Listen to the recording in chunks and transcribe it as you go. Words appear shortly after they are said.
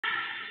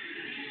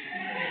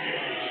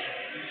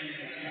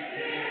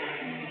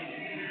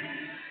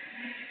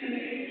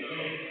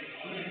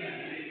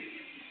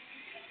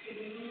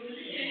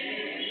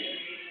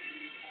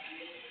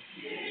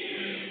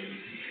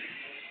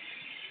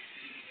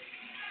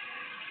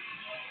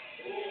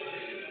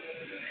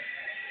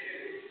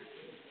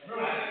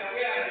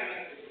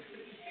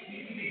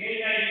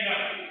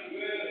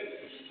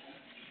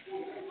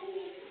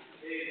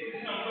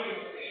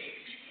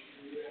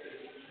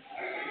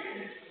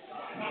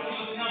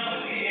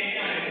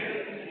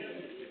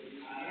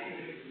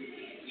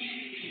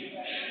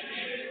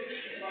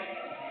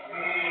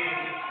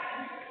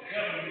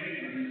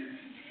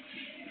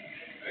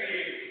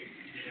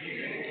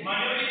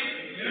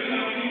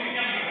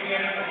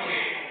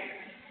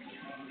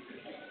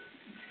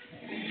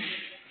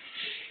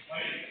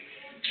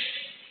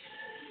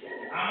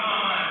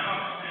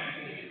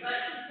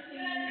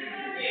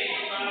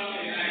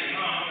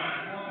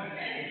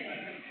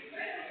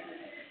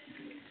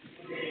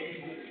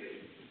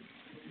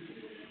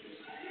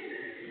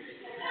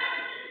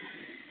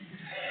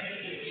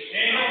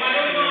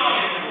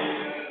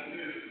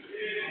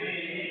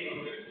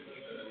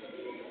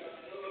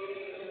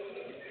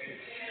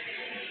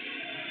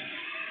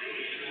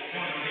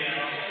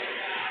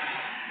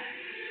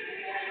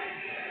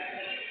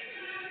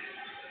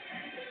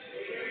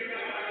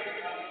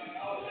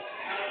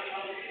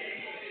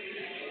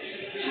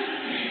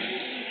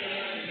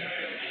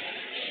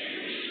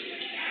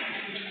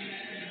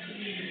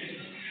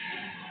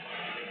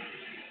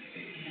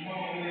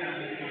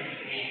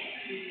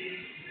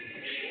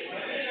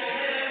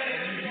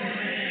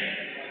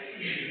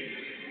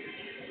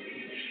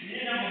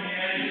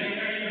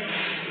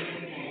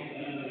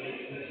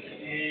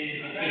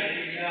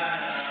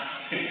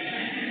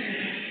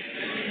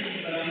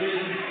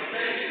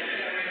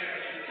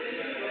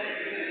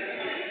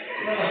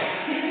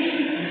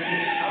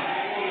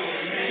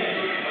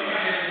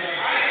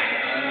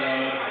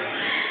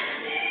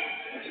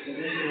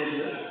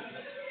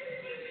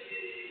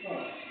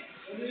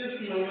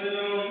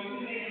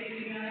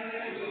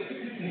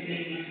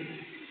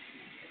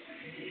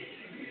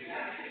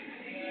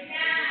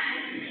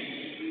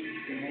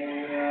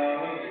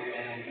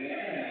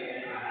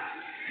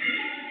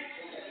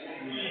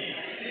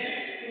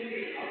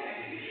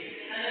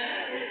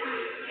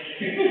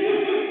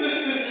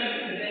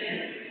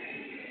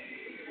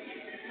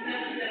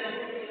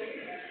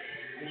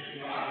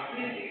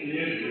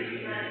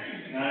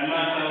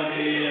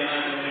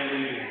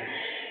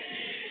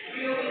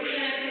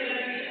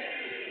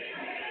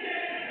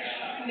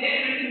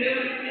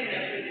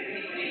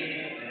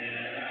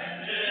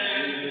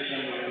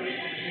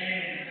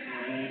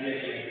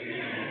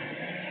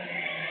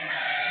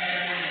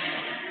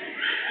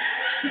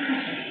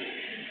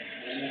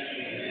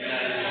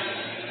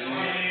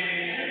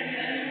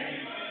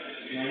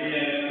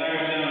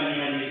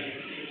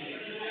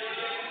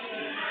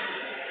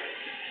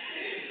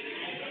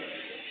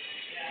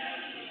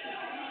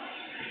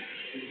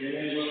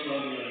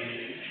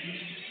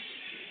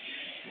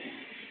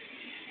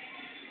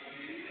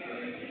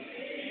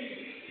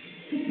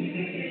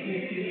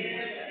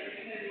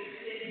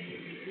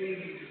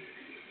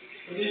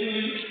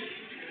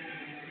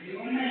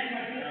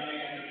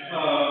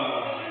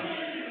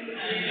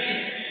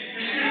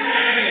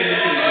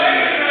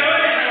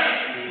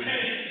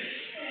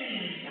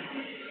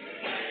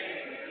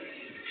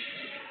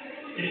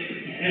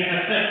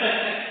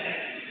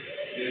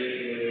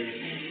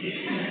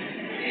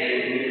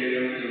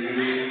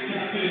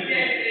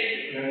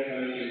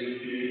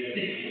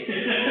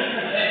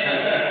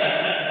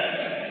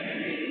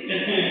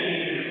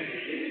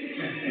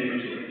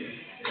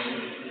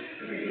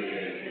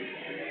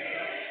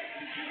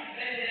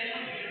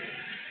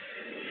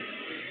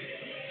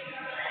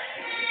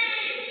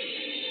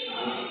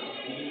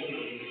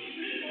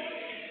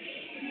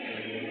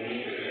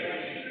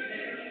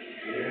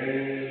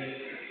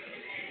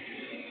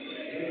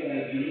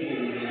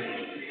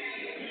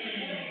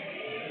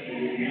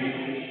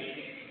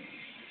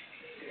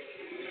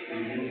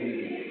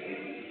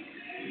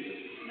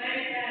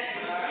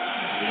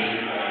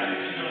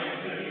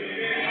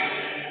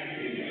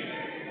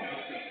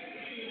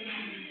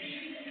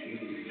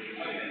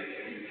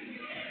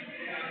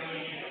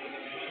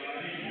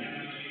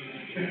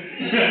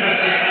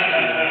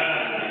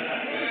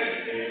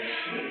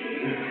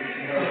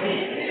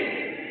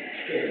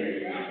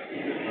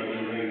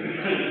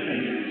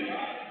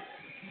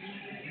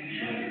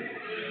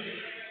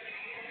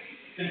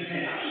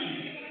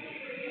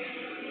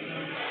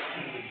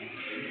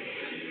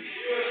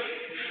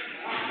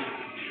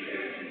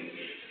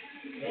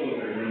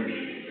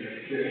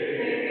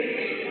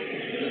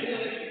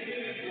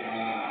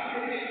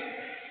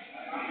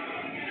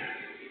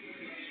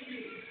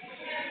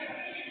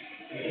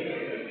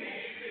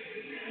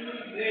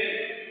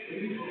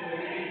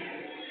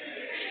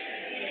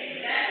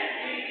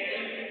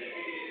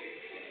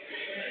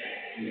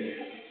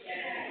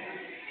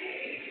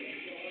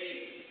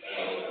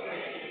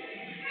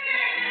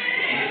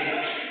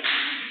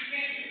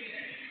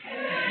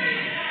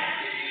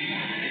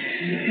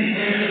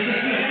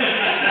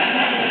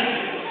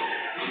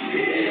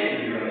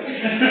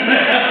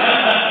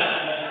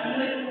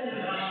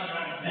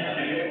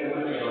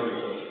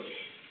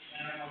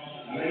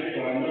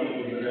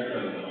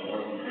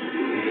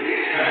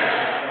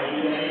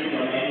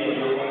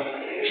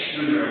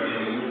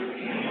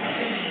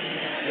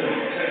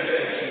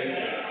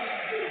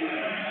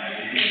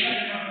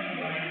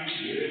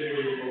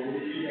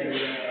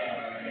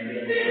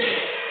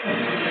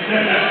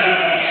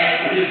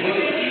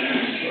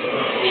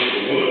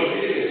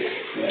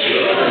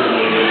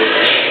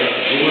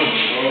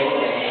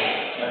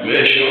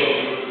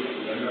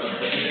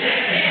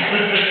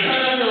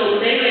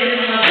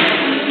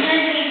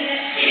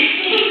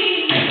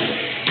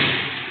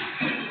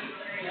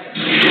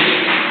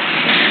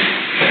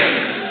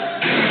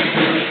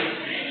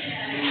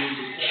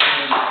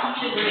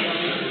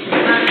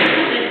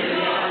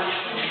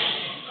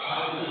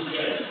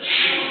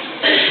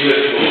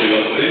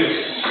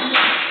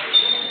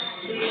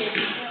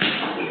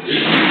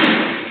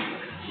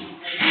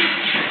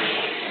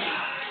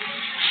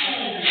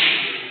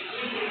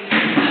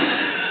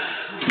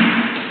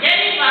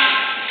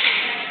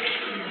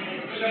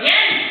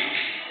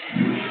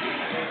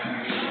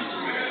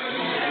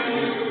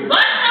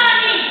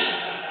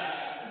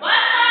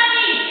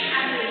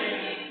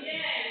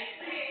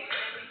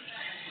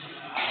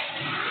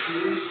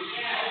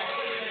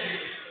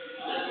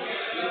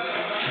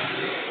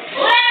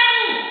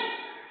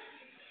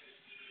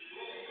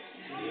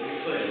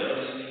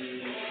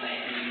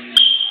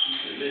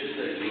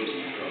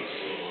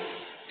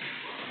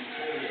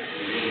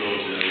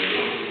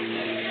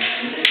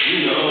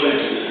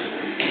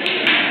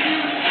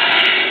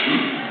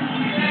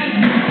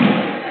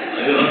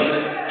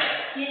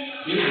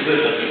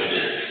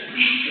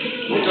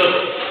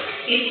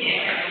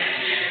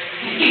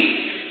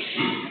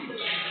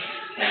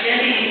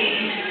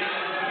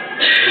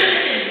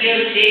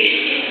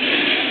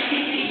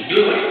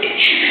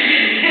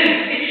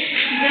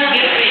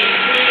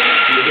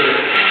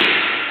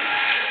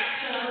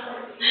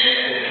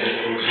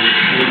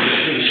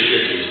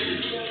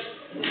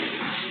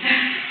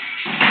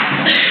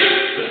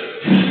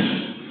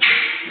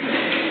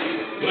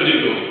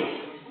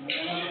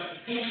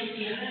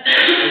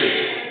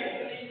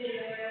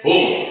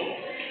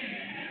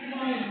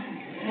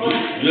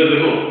You have a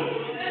home?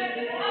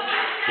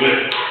 Where?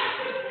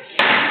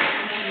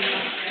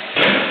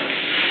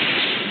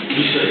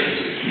 Which side?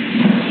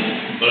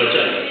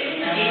 Balachana.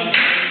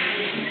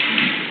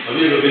 Have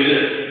you ever been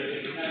there?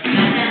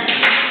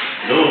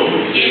 No.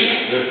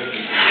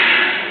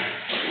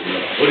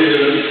 What is it?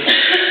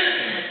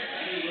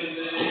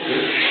 Okay.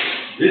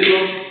 This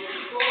one?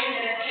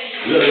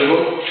 You have a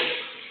home?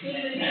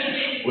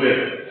 Where?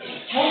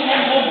 Home.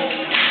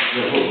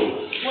 No, home.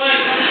 Why?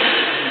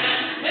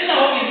 When the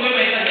home is where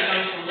my father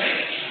comes from, right?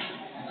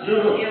 No.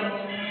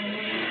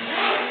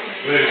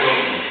 Where you come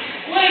from?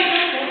 Where you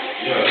come from?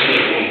 Yeah, where you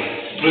come from?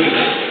 Bring it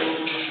up.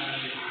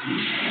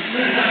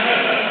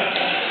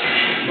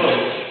 Well,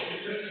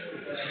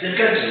 the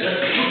country, that's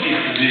the good thing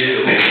to be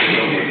away from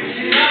somewhere.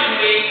 She's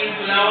not going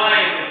to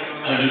Hawaii.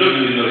 And you don't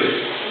even know it.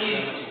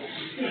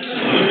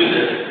 Have you been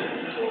there?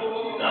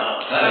 No.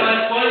 I was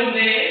born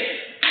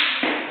there.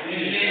 And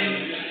then,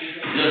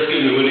 Just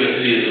give me when you're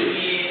 3 years old.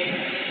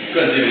 You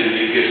can't even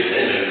get it.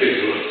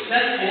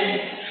 that's home.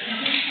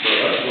 No,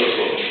 that's what's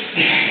wrong.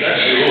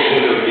 That's the whole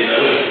point of being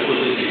away from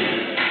positive.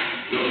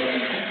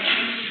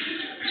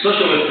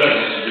 Social work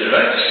practice today,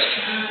 right?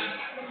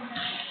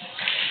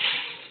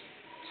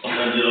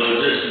 And your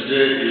address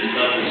today is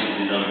happens to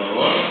be number 1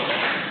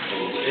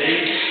 of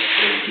 8.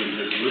 Thank you,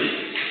 let's wait.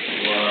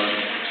 1,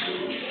 2,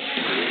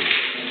 3.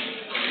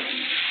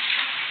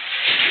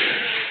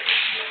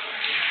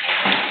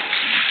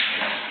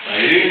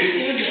 Irene?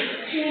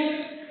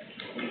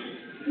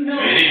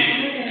 Irene?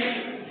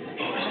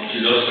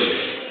 She's also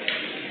here.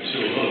 So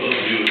how do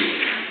you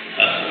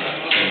ask her?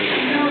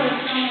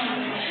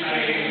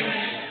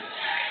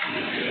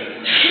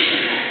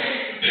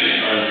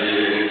 And as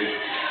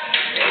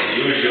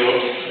usual,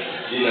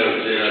 Tina will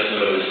say that's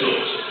where we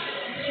stopped.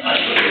 And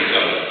so we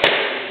cover.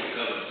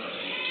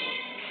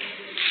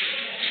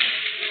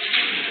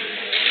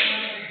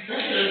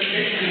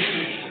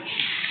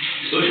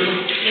 Social?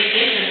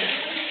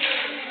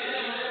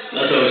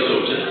 That's how we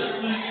stopped, eh?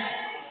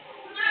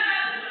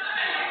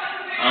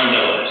 And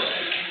ours.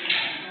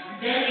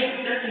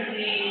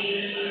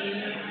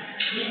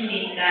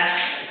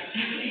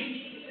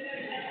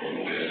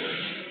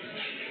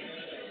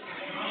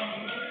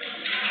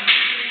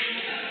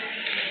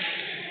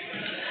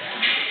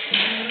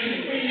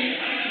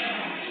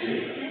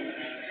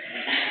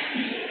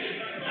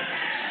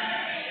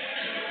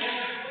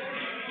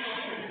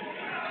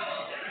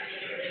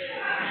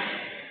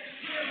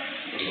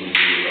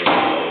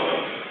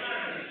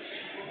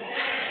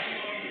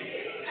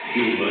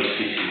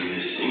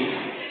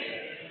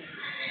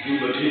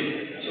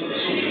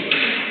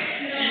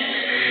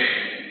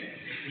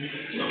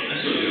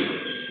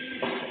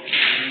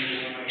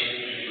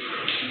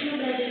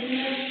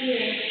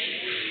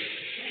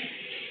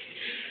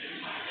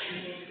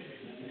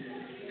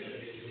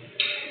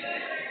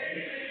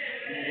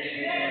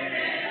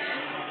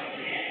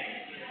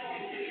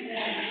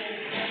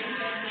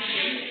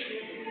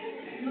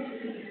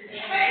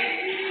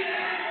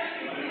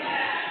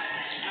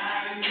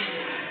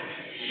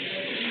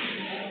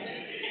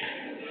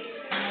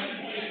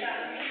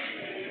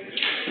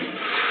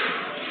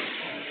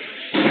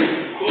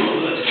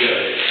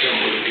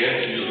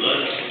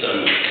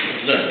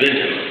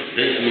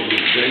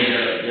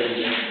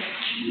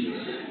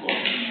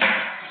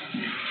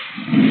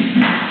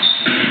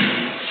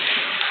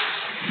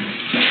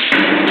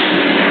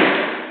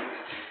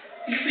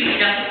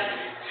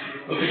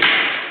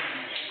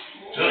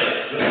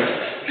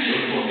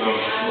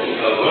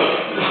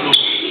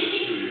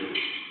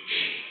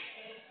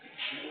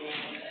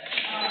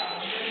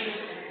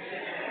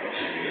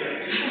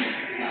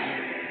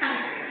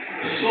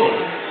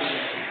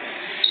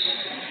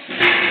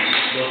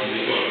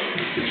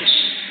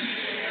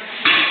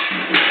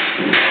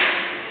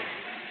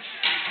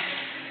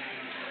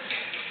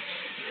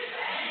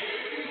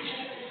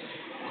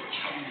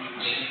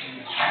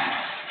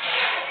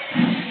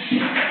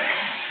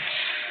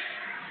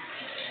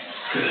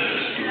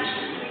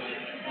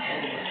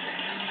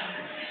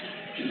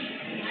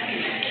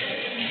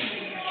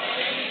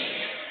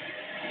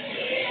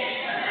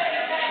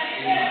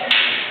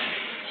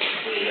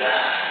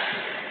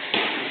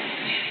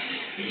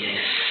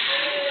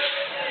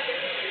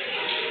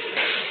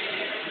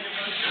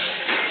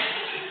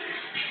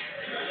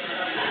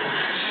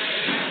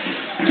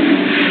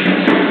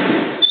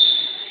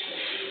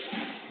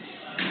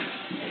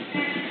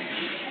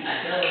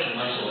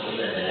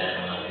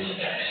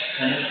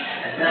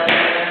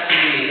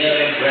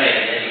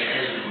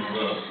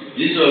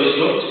 This one is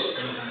not.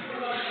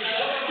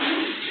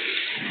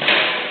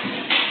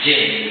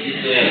 James,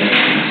 this way.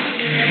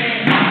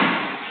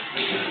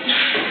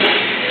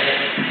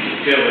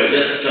 Okay, we're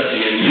just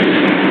starting a new.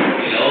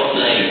 We are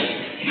offline.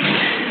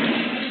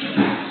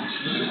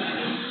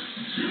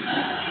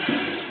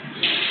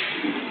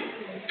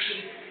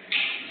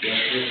 Yes,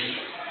 please.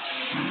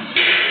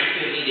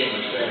 If you need a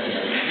massage,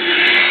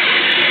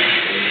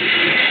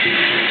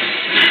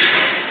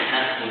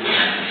 have to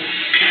run.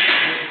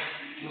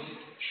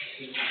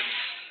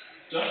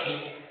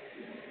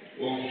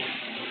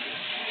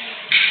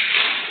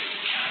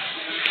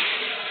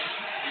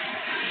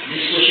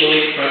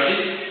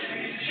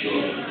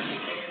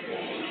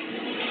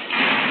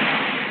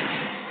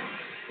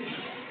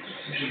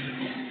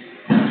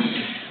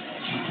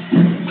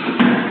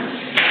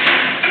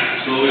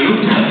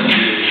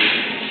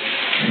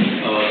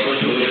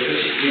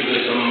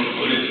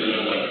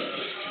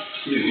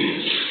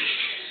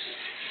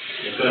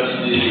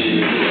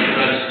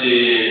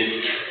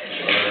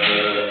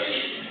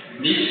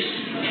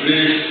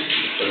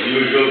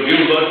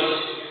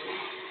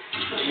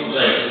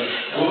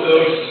 Who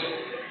else?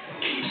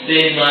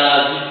 Saint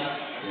Balaji,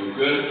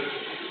 Okay.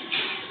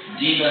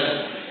 Gina,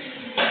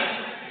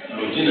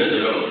 No, Gina's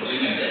around.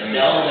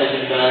 the owner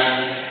is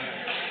Balaji.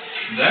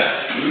 That?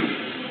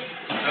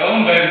 Kaum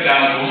kan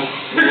tahu.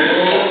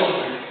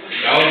 Oh,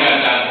 Kaum kan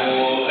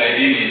tahu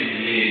ini.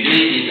 this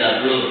is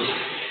abroad.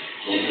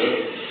 Okay.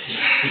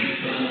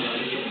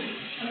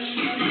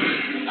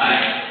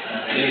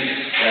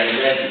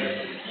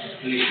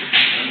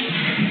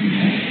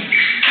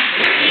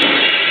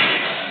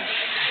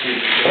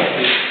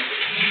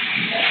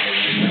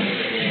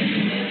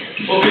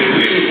 Okay,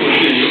 we will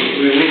continue.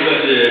 We will look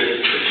at a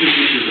few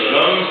issues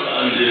around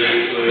and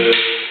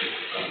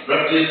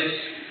practice.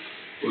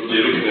 We'll be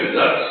looking at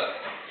that.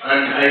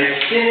 And I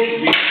think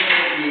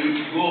before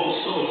we go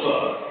so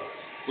far,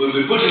 we'll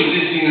be putting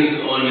these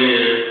things on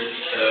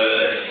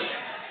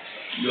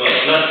your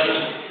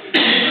platform.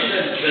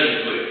 That's very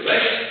quick,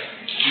 right?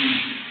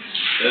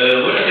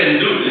 What I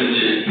can do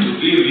is to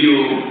give you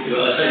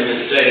your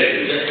assignments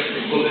directly, just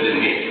copy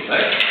them in,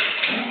 right?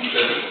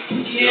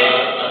 Your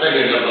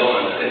assignment number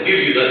 1, I can give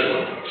you that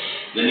one.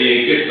 Then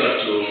you get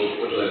back to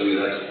what we're doing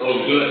that.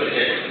 Oh, do it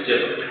again,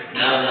 whichever.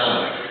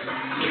 Now.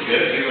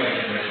 Okay?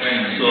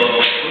 So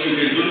what you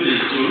can do is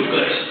to look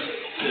at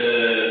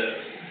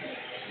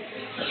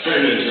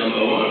assignment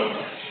number 1.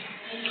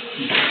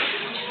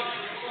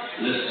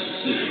 Let's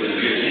see if we can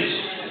get it.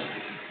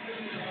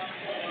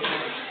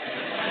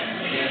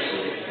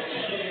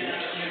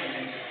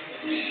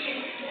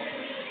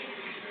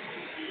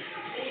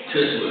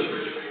 Test work.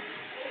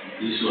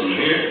 This one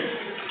here.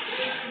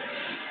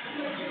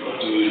 What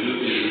we will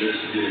do is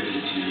let's get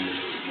it here.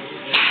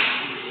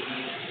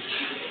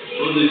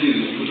 All the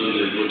things we put on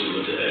the bottom,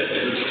 but I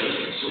don't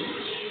trust it so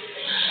much.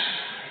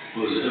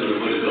 Because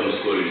everybody comes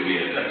calling me,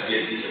 I can't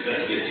get this, I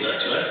can't get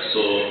that, right?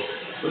 So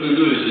what we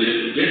do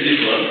is get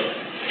this one.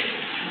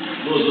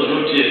 Those who are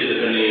not yet,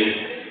 they can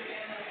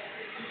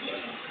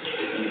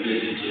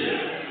get it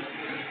here.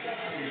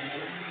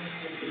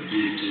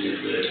 Get it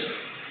better.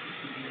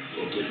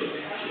 Whatever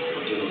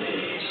it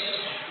is.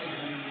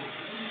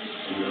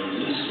 Now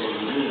this one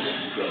must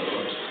go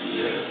out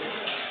here.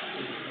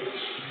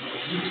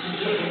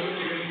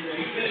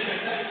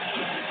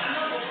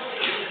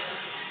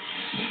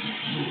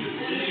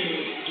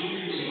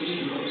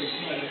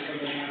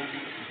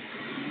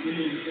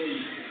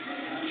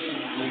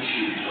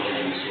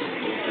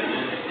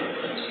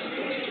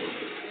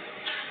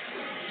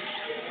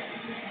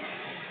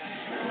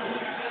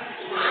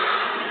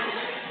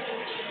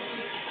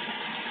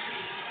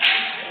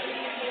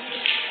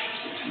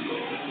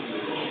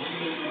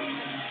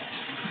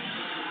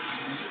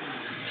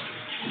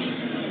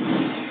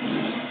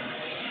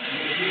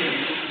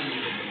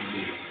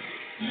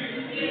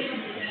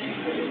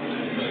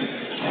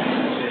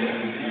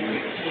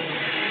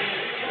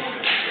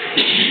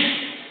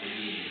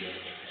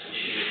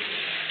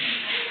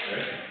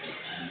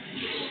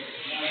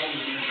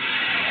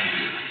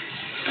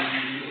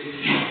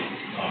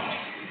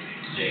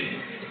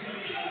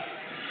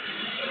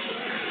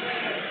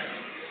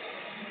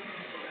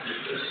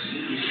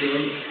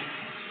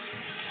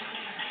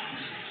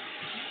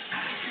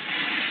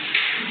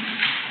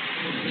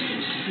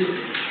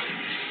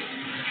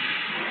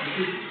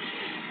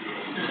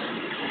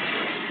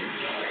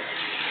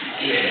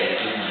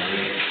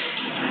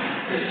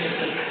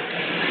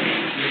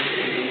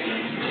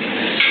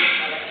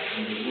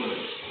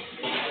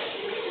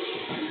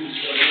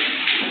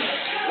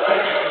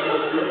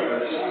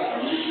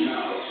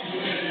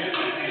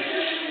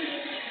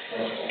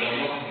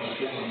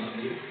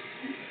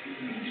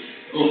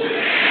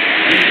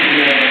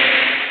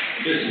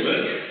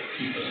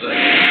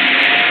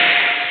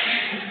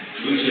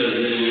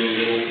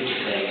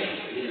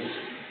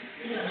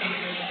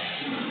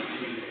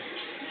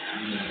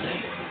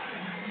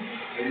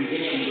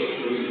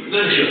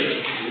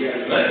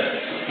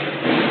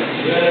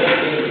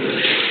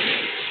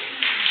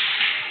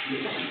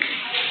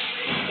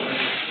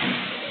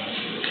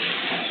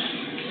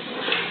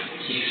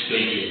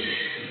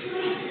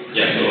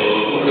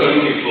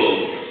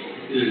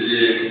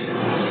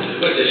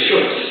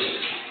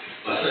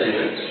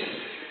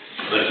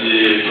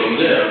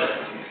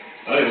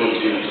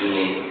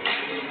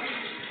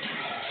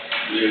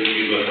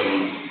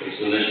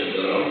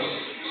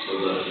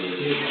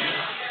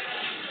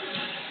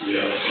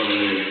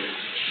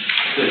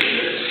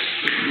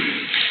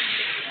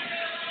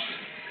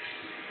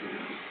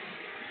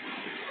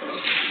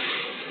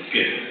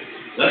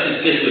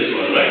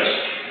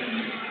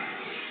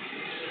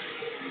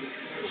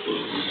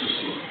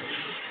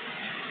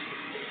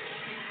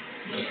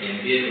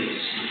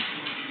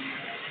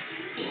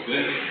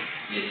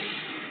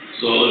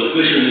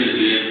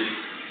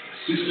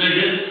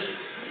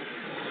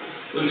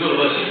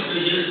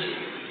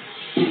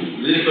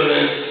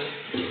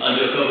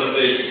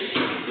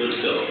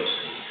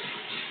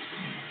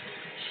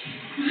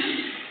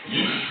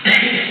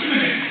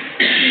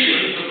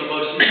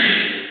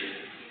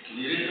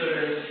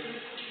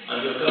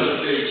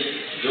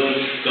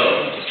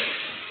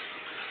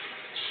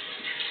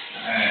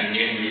 And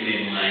then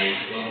within my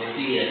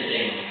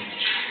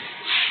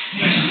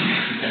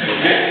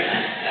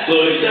So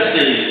it just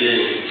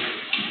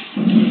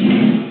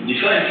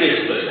define case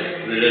by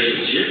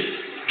relationship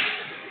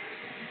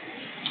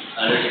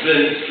and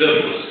explain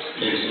purpose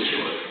in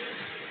social work.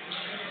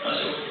 That's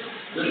all.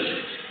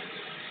 Relationship.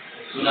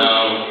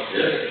 Now,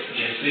 yes.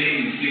 You're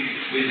saying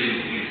 6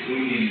 pages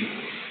including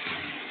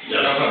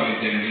Yeah. government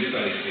and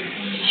military state.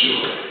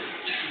 Sure.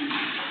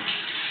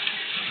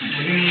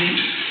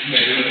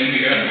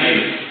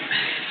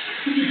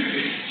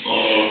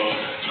 Or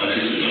I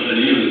should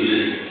use the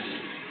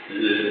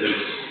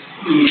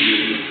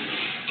exclusion.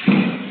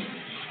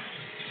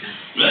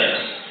 Right?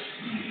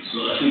 So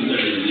I think that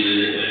is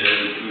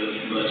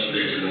much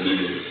better than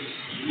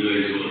the way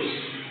it was.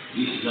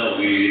 This is how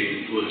we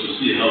want to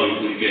see how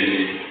we can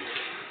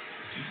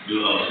do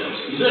ourselves.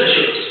 It's very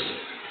short.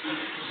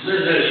 It's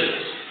very, very short.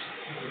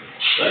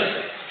 Right?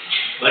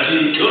 But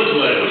don't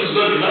worry, what is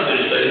going to happen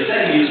is by the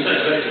time you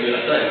start writing your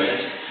assignment,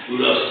 you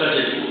will have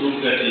started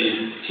looking at the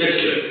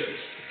sexual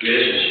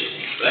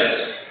relationship, right?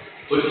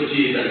 What it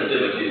is and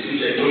whatever it is,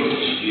 which I don't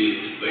think should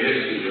be by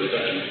next week you're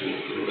starting to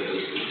look at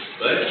those things,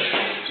 right?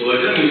 So by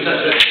the time you start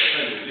writing your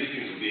assignment, these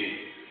things will be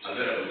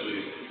available to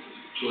you.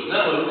 So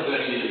now we're looking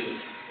at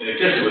the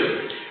test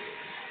work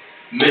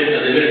as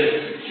a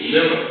method.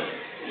 Remember,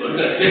 we're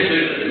looking at test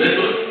work as a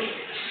method,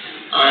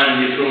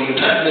 and from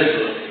that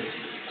method,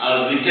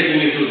 I'll be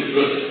taking you through the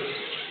process.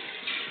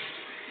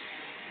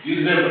 You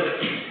remember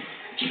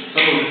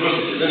some of the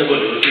processes?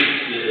 Anybody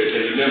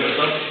can remember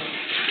some?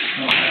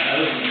 No,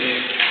 I wasn't there.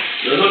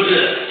 You're not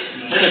there.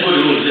 Anybody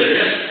who was there?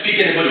 Just pick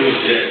anybody who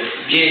was there.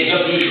 James.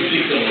 Just do it to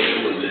pick somebody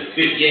who was there.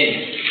 Pick James.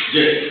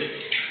 Jen.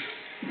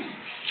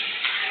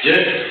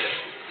 Jen.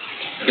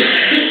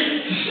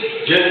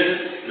 Jen,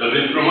 you have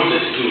been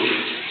promoted to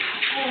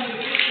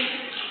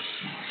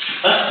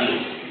ask you.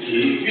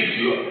 If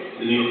you are,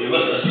 then you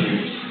must ask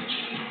him.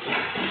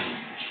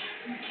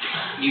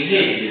 You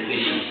heard the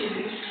question.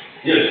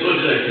 Yes, what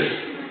did I say?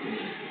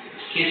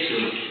 Case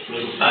work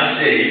process. I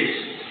said,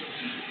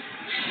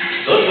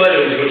 don't worry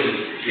about the process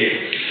here,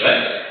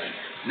 right?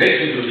 Next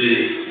week will be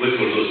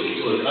working on those things,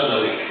 or the other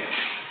week.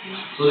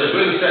 So that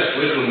when we start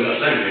working on the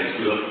assignment,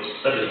 we will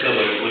start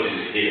discovering what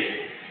is here,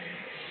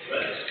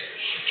 right?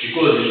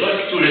 Because the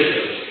first 2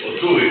 lectures, or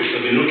 2 weeks,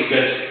 have been looking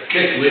at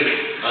case work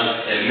as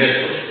a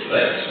method,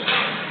 right?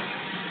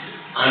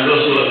 And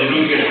also have been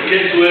looking at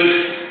case work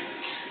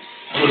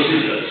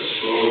procedures,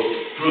 or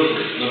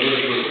process, not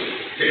only process,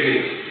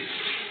 techniques.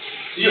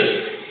 Yes.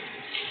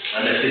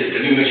 And I said,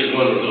 can you mention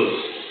one of those?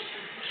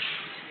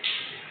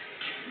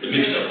 The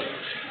mix-up.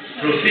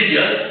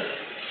 Procedure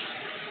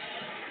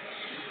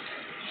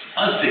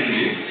and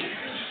techniques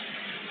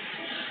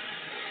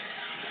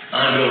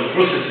and your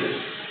processes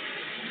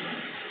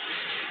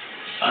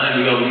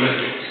and your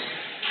methods.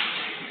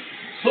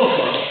 So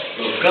far,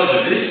 we've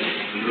covered this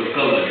and we've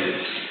covered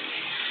this.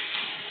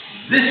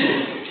 This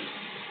one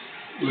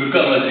will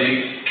cover the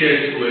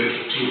case work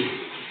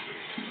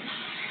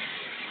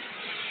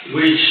 2,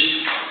 which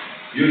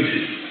you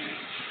did,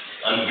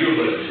 and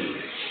Gilbert did,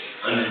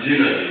 and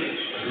Gina did,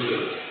 and who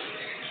else?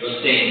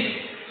 Sustain.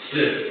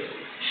 Yes.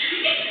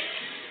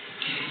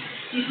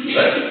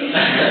 Right?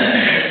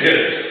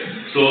 Yes.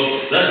 So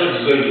that's what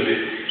it's going to be.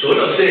 So what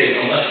I'm saying,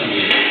 I'm asking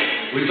you,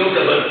 we talked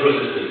about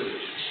processes.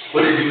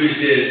 What did we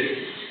say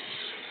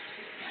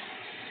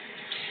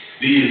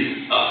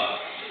these are?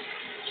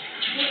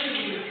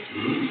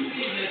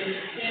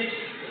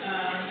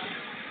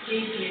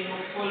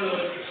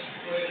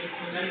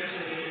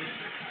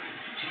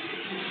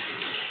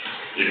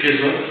 The case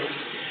one?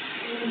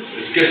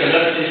 It's case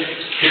analysis,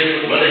 case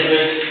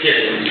management, case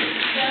management.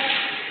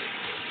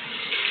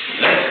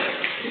 Right?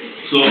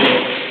 So,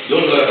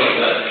 don't worry about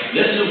that.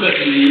 Let's look at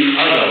the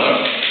other one.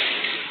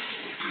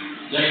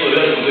 Just for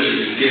your information,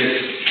 in case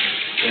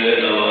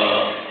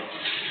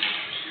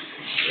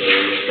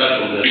start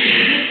from the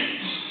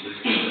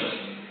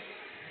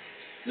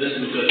let's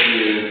look at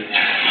the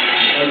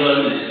other one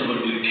is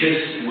about the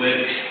case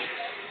work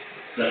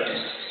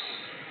practice.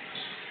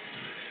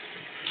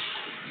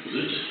 Is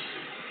it?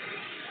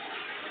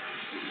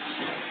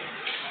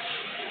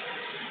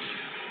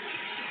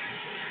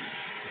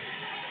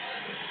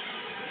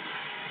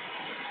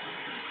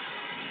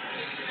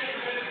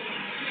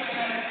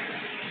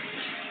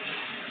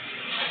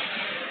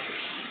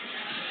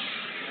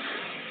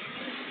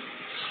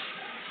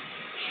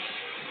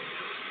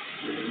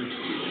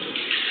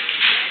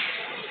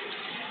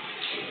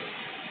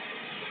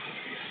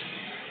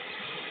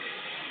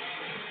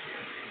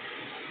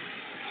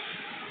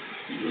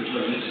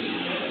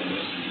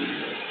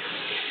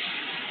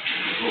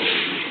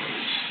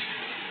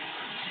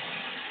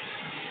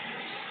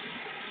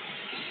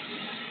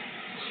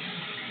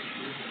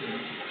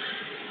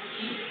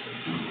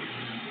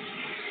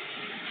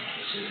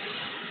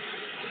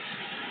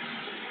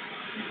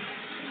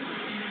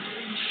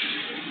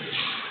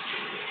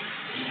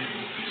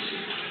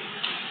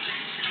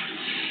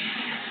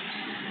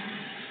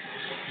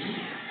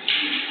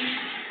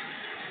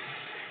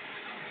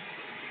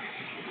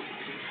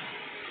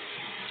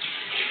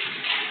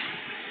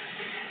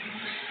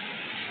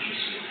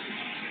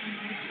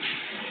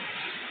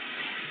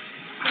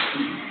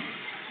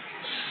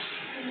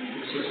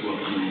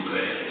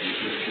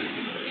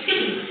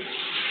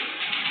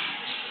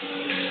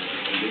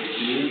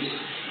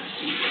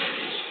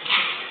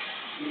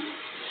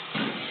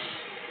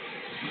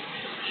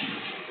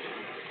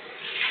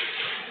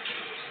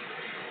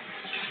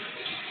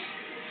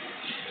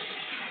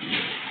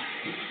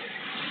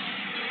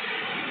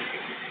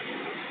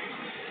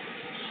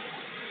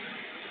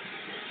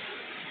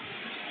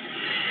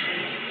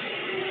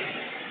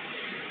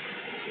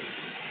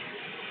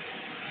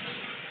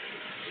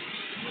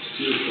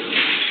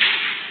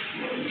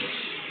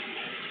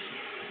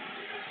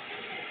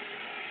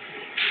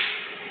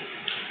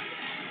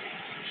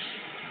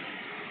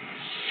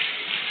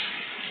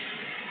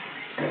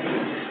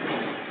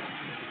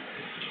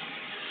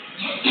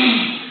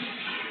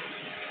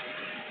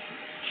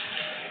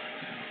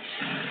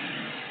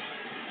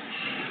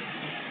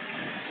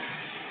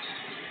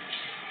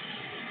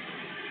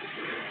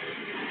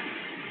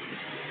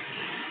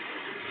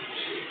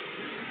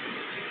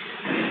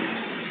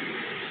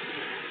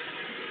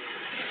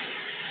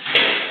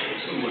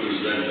 Somebody was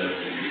done that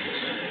in this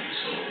assignment,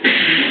 so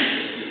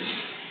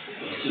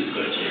still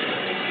culture.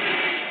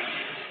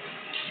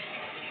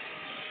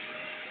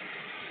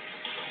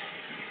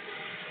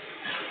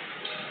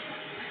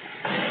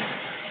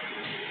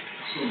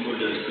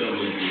 Somebody has come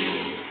into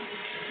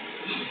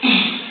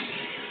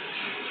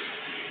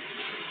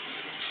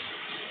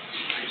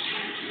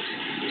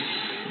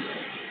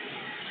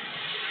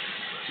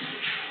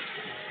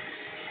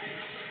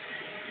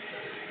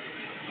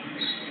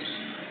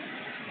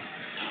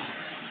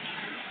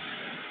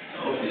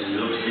is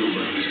not you,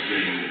 but he's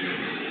praying with you.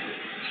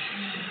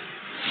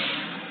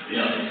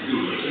 Yeah, it's you,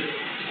 but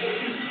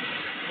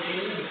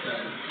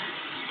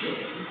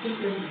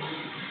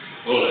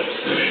all right.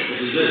 It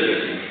is very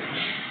interesting.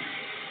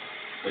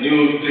 Can you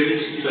get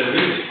it if I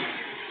read it?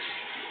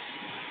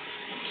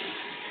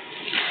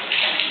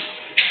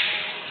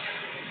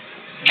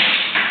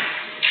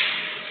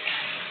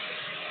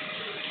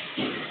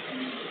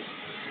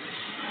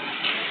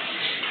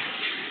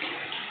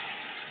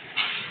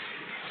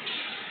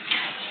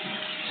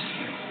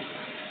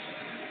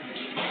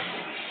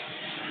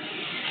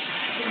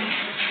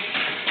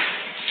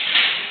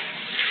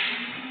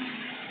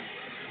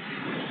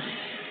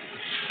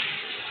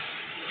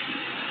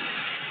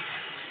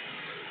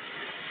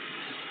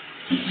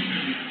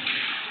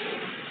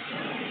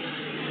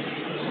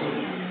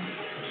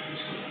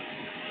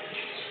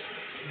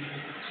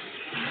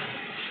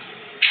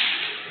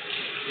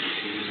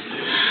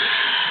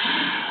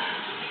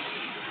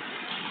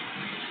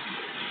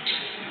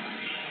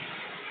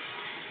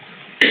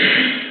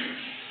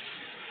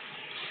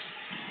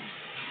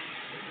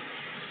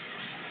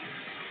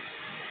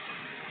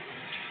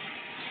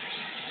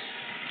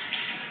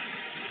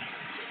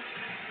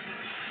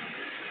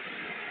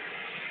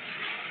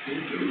 If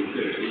you look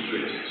at two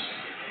places,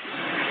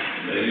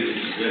 the list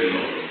is very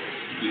long,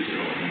 completely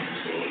long.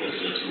 So let's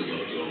just go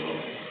back to our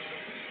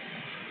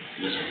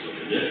lesson for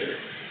today.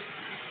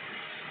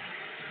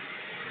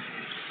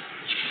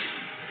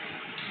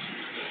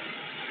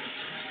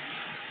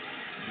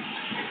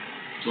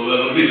 So we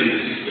have written the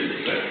 6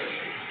 pages, right?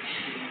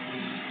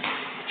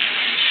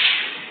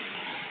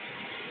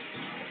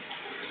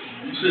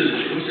 Who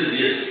says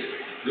yes?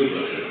 Good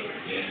one.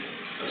 Yeah.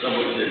 And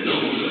somebody said no,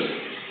 good one.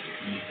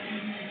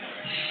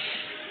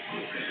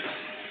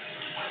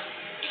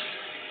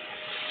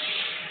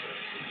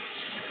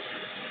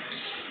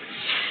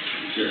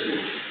 Just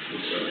it.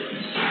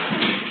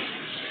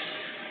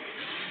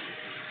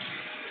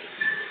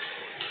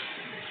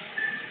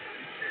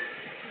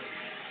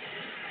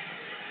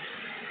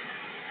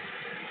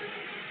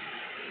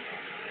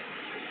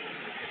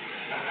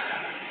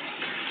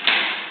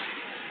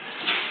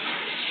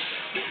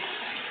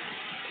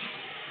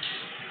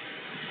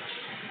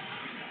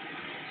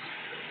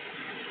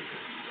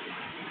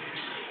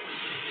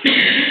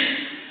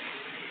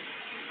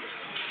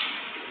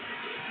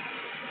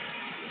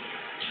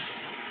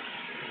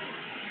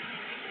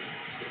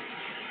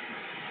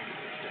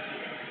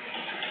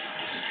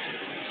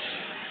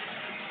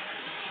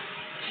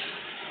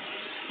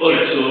 All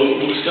right, so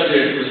we start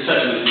with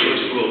what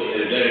you call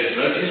direct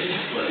practice.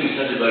 I think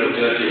started by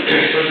looking at the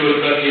structural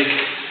practice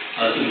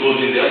as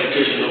involved in the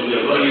application of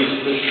their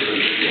values, principles,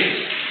 and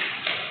techniques,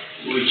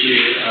 which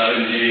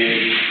in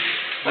the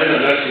final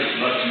analysis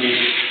must meet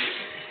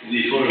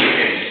the following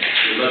aims.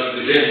 They must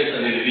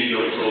prevent an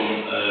individual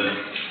from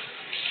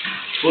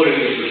falling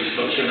into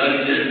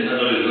dysfunctionality, in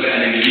other words, where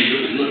an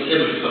individual is not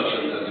able to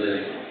function as a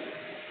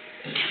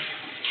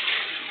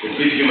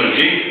complete human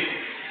being.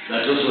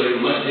 That also you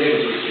must be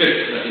able to respect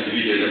that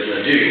individual that you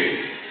are dealing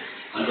with.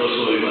 And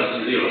also you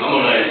must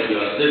harmonize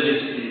your service,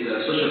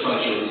 social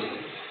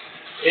functions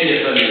in a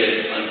family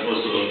and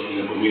also in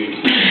a community.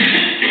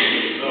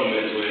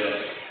 Environment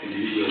where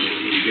individuals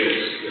will get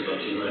their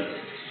functionality.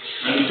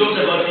 And we talked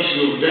about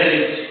issues of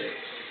direct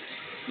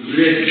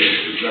readiness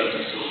to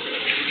practice. So,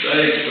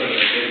 direct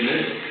practice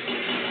readiness.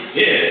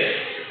 Here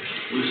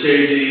we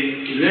say the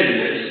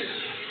readiness.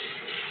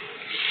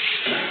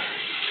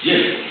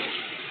 Yes.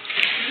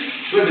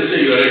 When they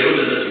say you are ready, what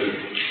does that mean?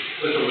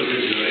 When somebody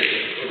says you are ready,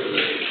 what does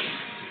that mean?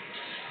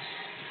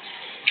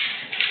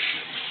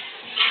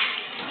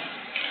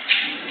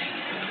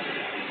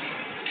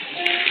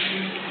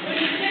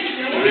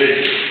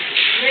 Ready.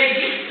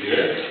 Ready?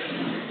 Yes.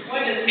 What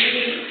does it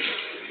mean?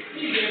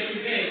 You are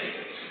prepared.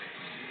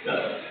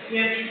 Yeah. You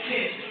are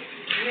prepared.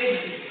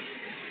 Ready.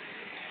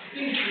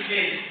 Being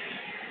prepared.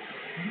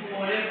 For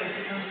whatever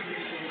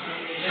circumstances will come.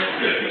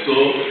 Okay. So,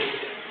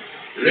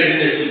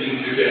 readiness is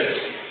being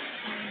prepared.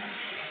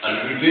 And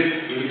to be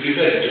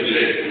prepared to be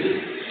ready. Is it?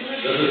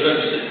 That's what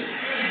I'm saying.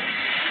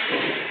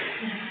 Okay.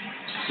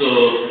 So,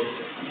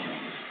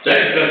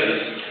 direct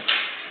practice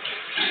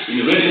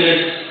in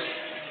readiness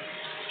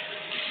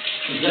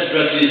is that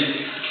practice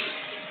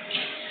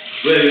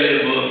where you are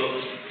able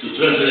to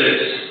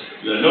translate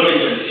your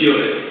knowledge and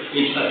theory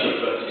into actual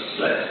practice,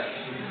 right?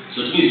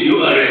 So it means you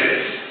are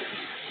ready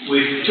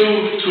with two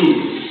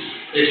tools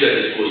at your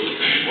disposal.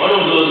 One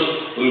of those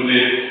will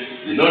be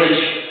the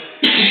knowledge,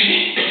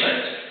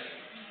 right?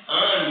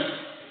 And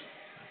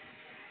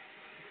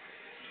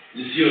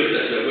the theory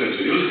that you are going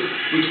to use,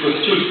 which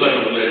constitutes part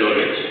of your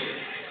knowledge.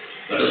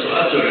 But also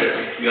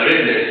actually, your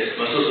readiness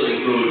must also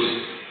include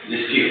the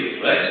skill,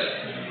 right?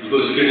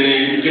 Because you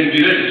can be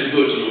ready to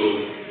go to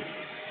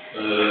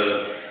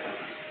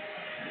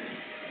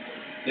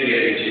area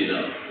 18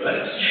 now,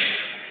 right?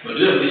 But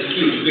you have the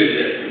skill to get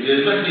there.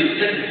 There must be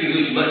certain things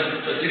which must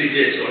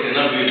facilitate or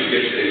enable you to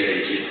get to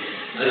area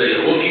 18. Either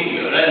you're walking,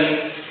 you're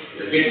running,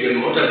 you're getting a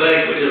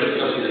motorbike, whatever,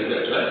 something like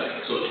that,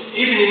 right? So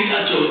even in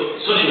actual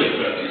social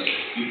practice,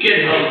 you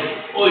can have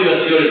all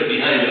your theories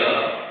behind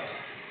your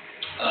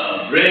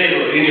brain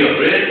or in your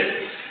brain,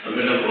 and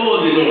you have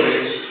all the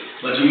knowledge,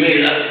 but you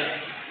may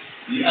lack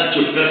the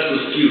actual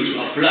practical skill to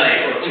apply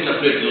or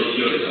interpret those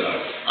theories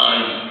around.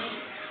 And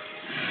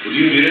would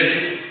you be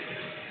ready?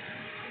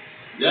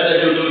 The other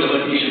day we talked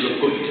about issues of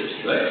competence,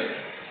 right?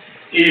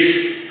 If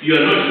you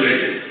are not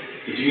ready,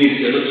 it means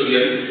you are not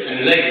ready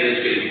and likely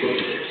to be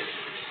competent.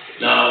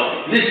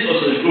 Now, this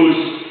also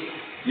includes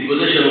the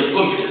possession of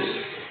competence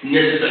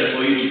necessary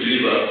for you to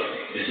deliver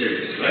a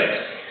service, right?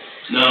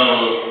 Now,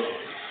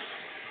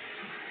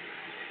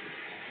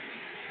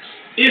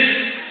 if,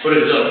 for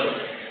example,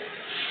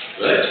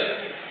 right,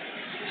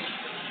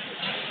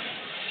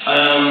 I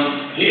am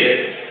here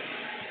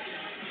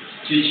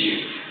teaching,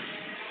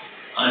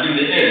 and in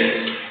the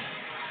end,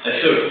 I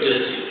failed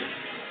testing,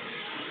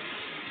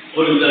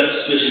 what would that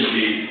situation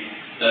be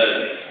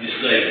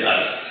described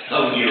as? How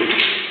would you look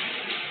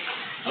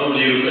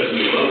at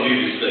me? How would you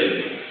describe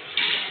me?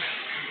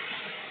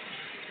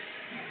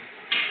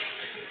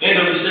 End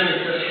of the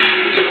semester,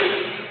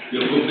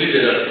 you've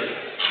completed that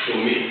for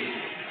me.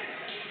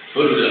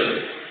 What would that be?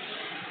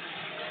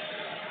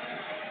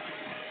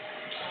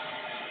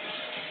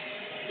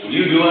 Would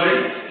you be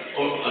worried?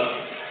 Or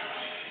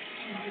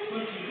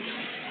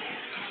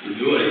would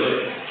you worry about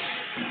it?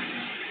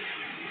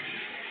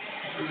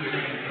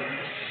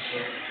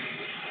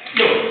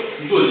 No,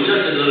 because the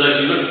chances are that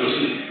you not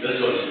proceed. That's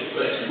what I'm saying,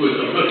 right? Because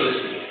I'm not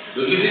testing.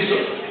 Don't you think so?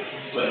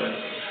 Right.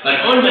 And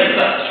on my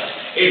path,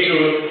 it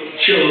will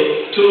show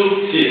two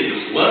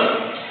things. One,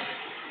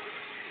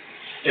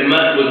 a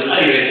man was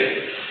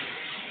irate,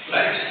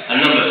 right? And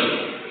number two,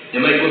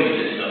 am I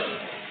competent enough?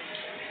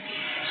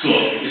 So,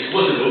 it's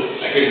possible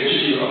I can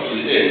teach you up to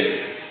the end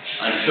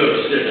and fail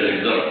to set an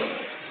exam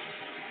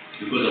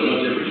because I'm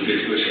not able to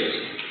get questions.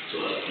 So,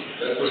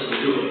 that's possible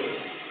too.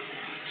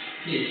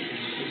 Yes,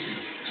 it's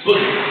possible. It's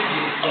possible.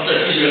 After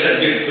teaching, I can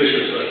get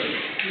questions to ask you.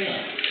 Yeah.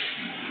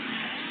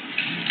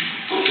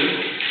 Okay.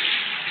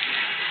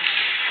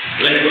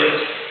 Like what?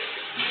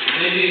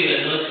 Maybe you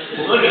are not.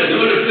 Okay, the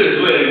only place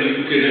where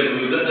you can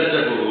have that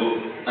type of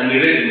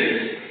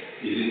unreadiness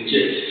is in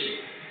church.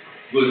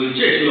 Because in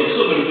church you have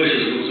so many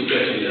questions which you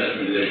can't really ask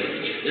in the lesson.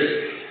 Yes?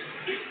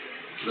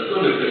 That's the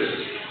only place.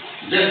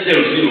 Just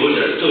tells you what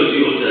I told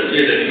you, what I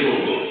did, and you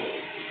won't go.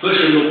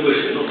 Question, no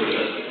question, nobody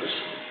asks the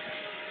question.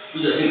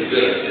 Which I think is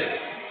very unfair.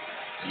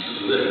 And this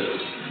is very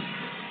important.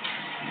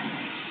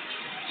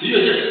 So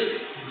you're just,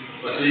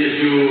 but if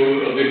you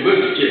have been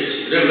going to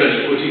church, Reverend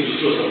is putting to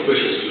throw some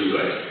questions to you,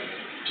 right?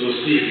 To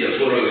see if you're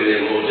following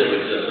them or whatever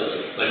it is,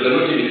 but you are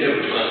not even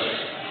able to answer.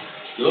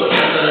 The only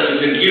answer that you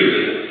can give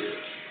them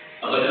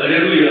about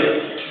hallelujah,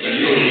 and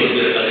you don't know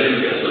the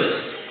hallelujah as well.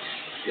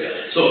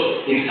 Yeah. So,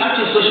 in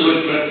actual social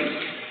work practice,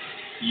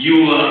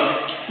 your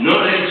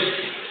knowledge,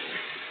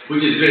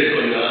 which is based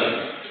on your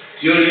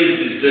theory,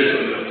 is based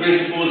on your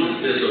principles, is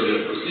based on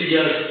your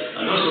procedures,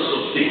 and all sorts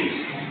of things,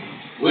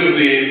 will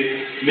be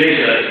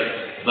measured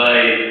by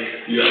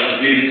your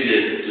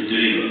ability to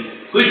deliver,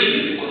 which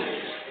is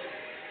important.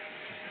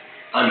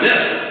 And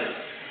therefore,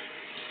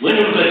 when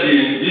you look at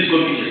these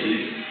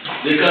competencies,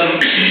 they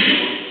come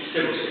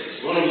several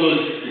steps. One of those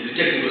is the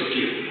technical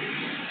skill.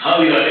 How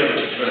you are able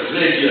to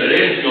translate your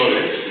learned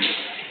knowledge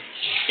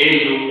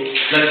into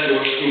practical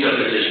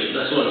interpretation.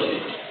 That's one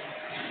thing.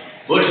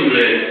 What you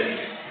learn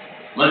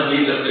must be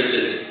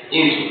interpreted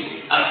into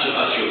actual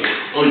action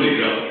on the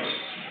ground.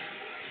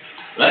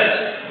 Right?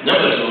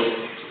 Number two,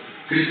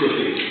 critical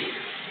thinking.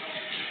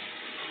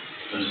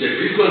 And so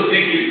critical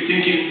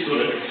thinking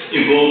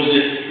involves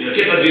your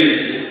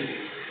capability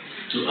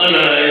to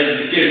analyze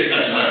the case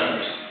at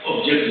hand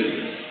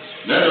objectively.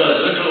 In other words,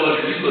 when we talk about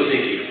critical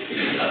thinking, it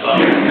is about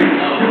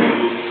how you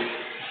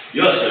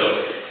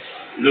yourself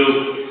look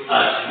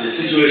at the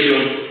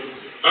situation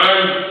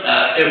and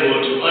are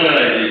able to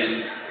analyze it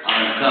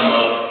and come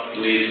up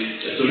with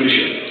a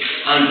solution.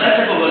 And that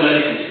type of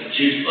analysis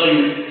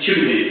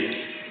should be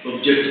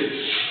objective.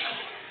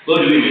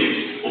 What do we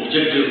mean?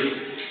 Objective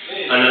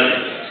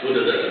analysis. What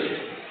does that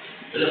mean?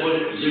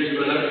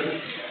 Objective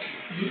analysis?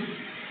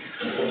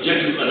 An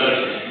objective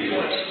analysis is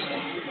what?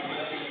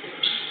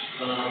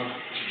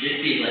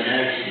 Objective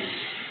analysis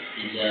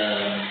is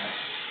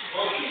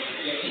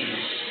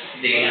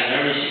The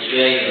analysis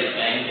where you're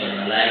trying to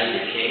analyze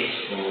the case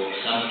or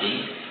something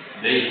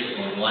based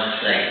on one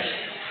side.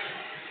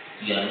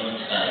 You are not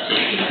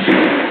taking.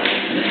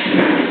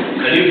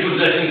 Can you put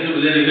that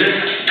into the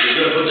reverse? You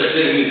don't put that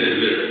in the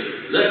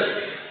reverse. That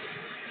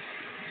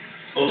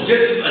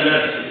objective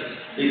analysis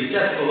is a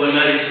type of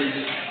analysis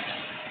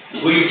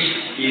which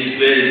is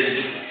based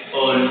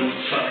on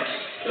facts,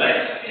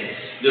 right? Yes.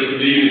 There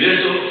could be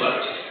universal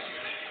facts,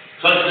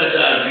 facts that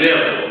are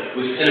agreeable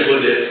with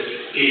anybody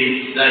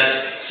in that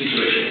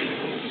situation.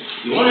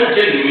 The one you're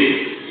telling me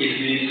is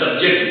the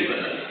subjective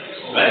analysis,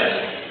 right?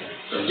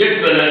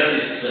 Subjective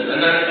analysis is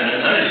an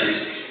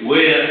analysis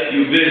where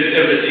you base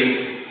everything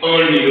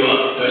on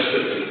your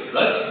perspective,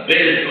 right?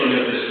 Based on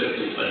your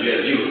perspective and your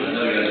view and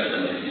how you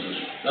understand the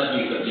situation. That's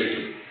being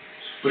subjective.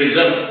 For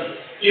example,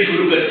 if you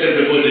look at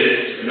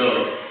everybody,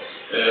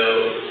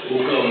 who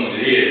comes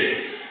here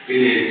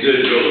in a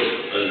dreadlock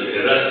as a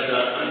rasta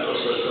and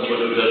also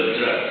somebody who does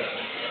drugs,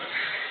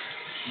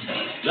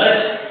 that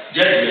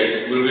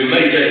judgment will be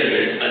my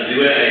judgment and the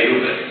way I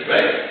look at it,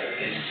 right?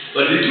 Yes.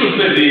 But the truth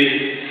may be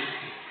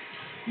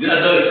the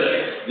other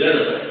side,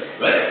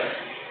 right?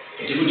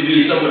 It could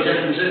be someone just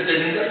interested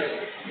in that.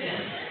 Yeah.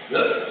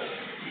 Yeah?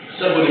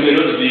 Somebody may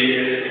not be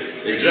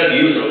a drug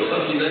user or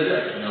something like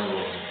that.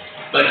 No.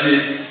 But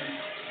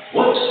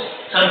what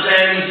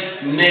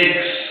sometimes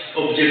makes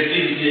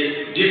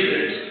objectivity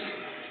different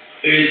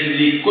is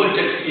the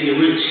context in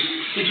which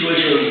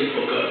situations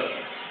occur.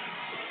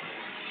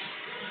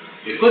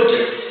 The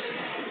context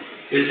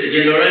is a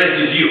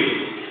generalized view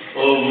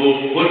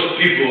of what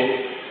people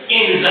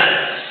in that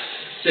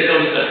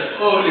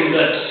circumstance or in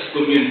that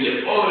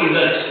community or in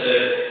that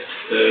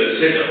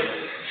setup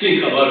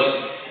think about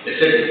a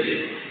certain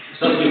thing,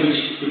 something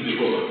which could be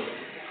common.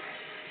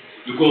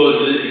 Because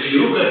if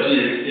you look at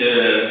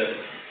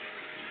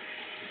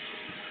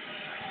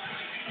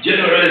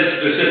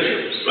generalized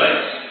perceptions,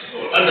 right,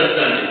 or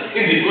understanding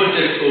in the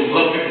context of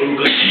how people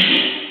look at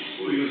people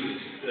who use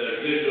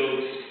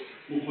dreadlocks,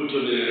 who put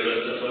on the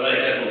Rastafari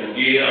type of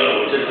gear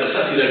or whatever,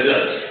 something like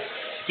that,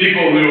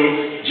 people will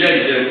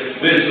judge them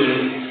based on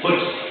what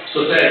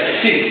society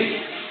thinks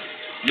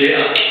they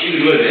are, even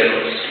though they are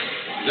not.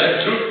 Is that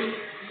true?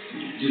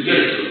 It is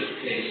very true.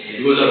 Yes.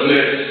 Because I've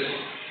met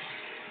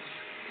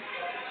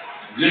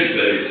great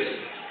guys,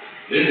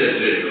 then there's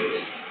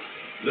dreadlocks.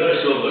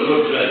 Very sober,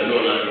 no drug, no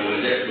nothing, we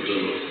just put on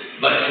those.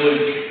 But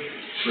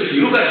if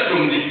you look at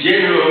from the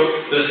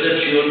general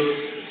perception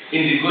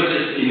in the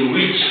context in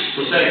which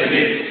society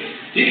may be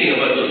thinking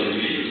about those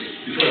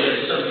individuals, because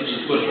that's something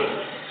to contract.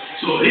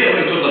 So here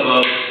we talk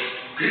about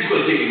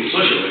critical thinking,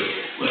 social work.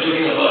 We're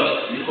talking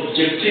about the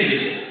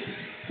objectivity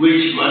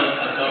which must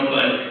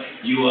accompany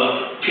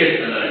your case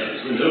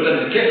analysis. When you look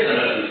at the case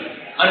analysis,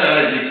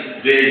 analyze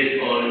it based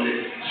on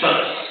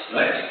facts,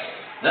 right?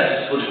 That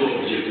is what we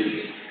call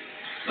objectivity.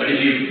 But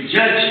if you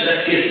judge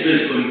that case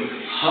based on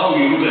how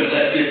you look at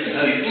that case and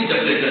how you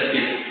interpret that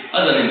case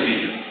as an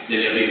individual, then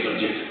you are being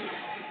subjective.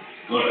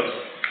 Alright.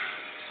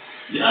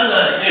 The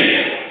other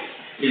area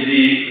is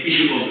the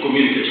issue of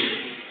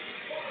communication.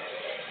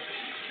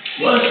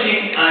 One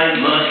thing I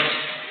must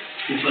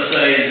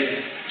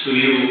emphasize to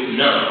you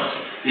now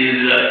is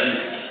that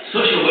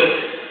social work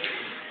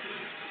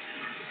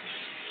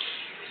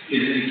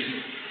is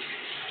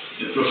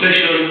a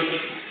profession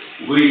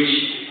which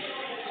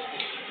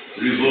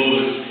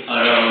revolves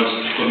around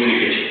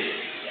communication.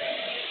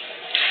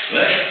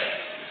 Right?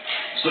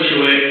 Social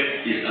work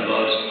is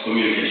about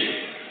communication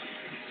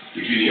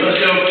between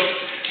yourself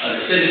as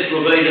a service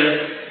provider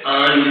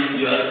and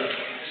your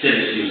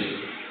service user.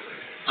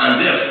 And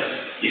therefore,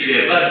 if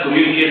you're a bad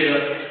communicator,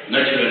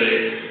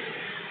 naturally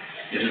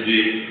it will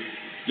be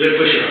very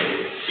questionable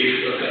if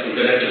you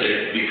can actually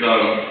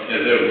become a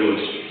very good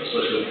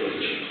social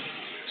professional.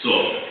 So,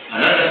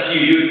 another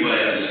skill you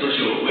require as a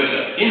social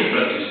worker in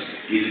practice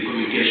is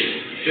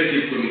communication,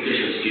 effective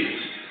communication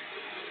skills.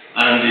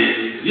 And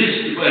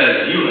this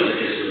requires you as a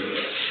case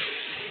worker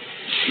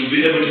to be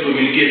able to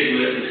communicate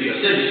with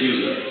your service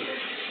user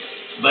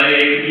by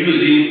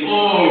using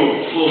all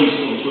forms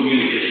of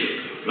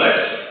communication,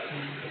 right?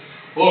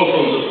 All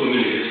forms of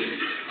communication.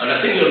 And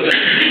I think you're doing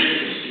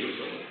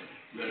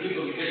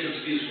communication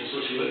skills for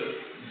social work,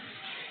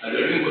 and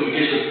you're doing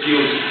communication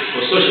skills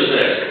for social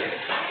science.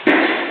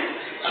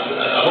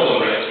 I hope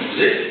I'm right. Is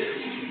it?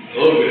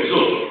 Okay, so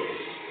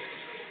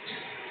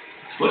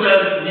what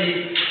are the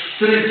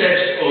three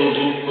types of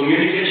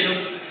communication?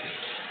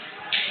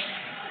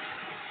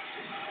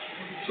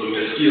 From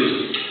your skills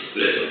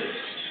lesson.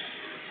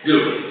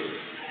 Beautiful.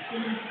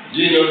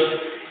 Gina.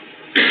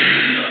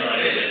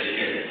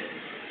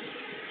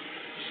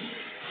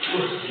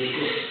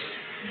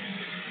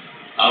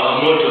 Our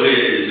motto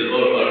here is,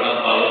 or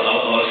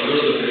our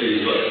philosophy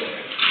is what?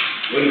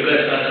 When you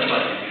guys start a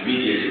party,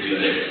 immediately to your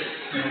neighbor.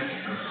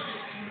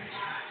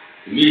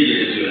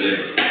 Immediately to your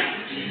neighbor.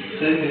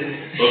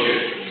 Okay.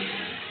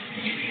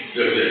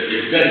 If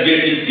you can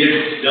get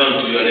down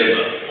to your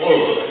neighbor, all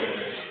over.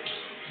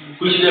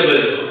 Which neighbor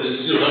is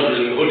still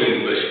holding the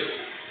question?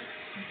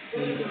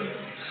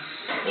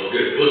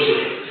 Okay, question.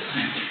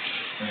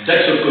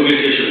 types of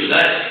communication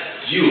that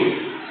you,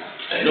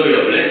 I know you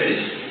have learned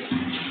this,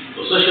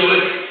 for social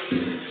work,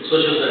 for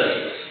social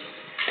sciences.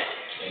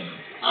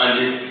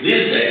 And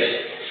these types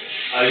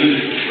are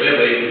uniform,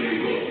 wherever you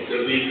go,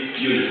 they'll be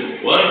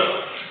uniform. One,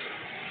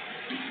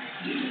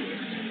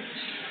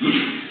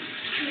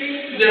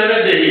 they are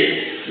not there.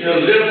 You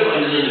have verbal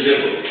and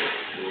non-verbal.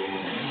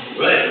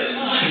 Right?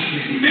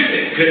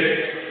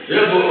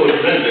 Verbal or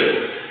non-verbal.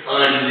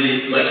 And the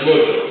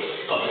multimodal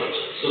approach.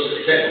 So it's a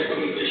type of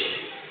communication.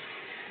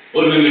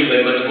 What do we mean by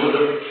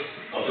multimodal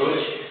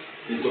approach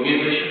in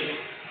communication?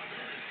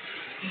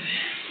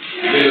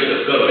 We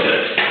have covered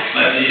that.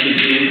 But it is a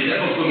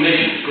type of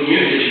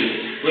communication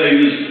where you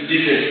use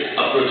different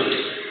approaches,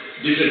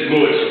 different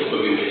modes of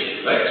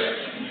communication, right?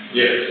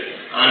 Yes.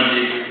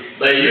 And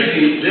by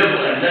using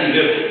verbal and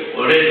non-verbal,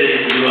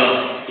 already you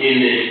are in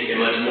a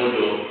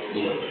multimodal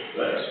mode,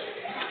 right?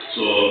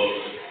 So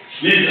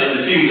these are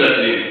the things that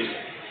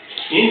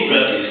in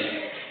practice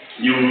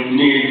you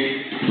need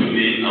to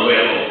be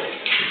aware of.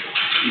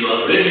 You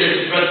are ready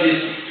to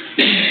practice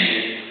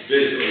based on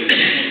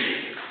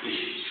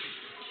issues.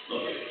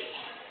 Okay.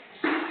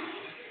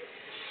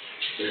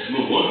 Let's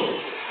move on.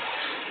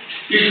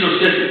 Issue of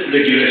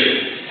self-regulation.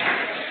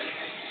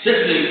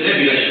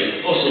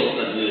 Self-regulation also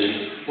as the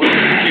point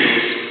of view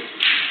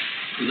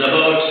is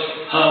about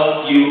how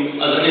you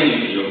as an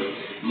individual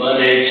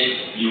manage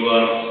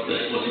your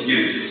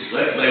responsibilities,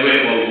 right? By way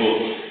of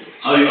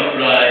how you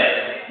apply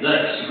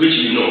that which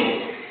you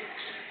know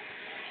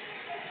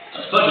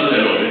as part of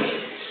your knowledge,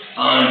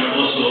 and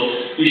also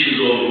issues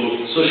of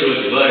social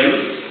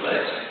values,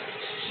 right?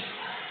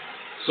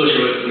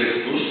 Social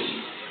principles,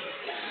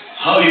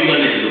 how you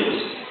manage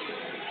those.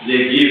 They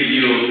give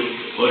you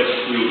what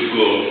we would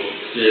call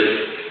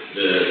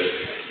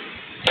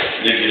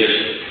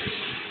self-regulation.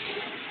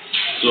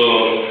 So,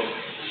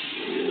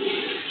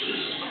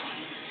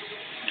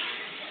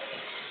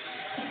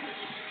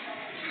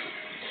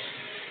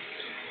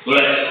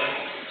 right.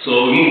 So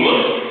we move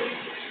on.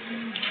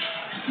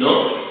 No?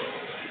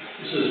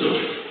 This is no.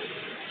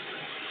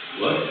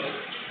 What?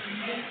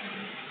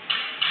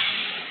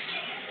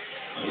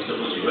 Am I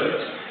supposed to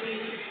write?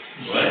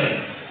 Why?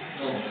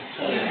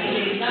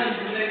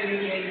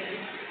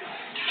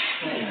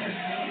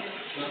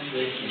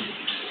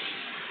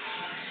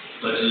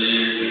 But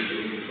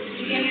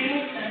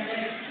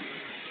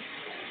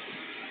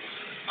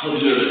how do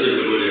you know that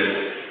everybody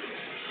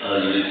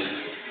has it?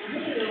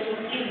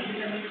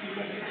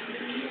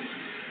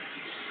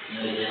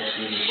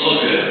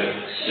 Okay.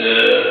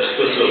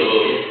 First of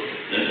all,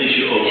 an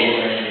issue of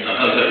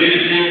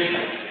accountability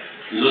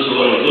is also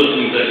one of those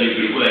things that you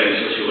require in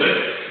social work.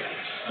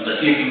 And I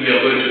think we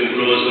are going to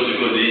improve also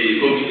because the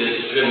competence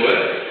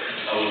framework,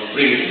 I will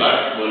bring it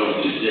back one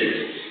of these days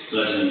so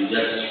that we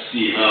just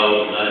see how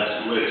that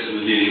works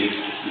within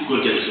the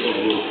context of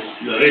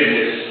your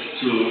readiness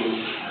to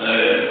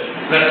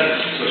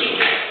practice social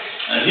work.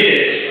 And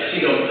here, I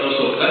think I'm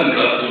also coming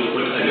back to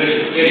what I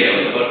mentioned earlier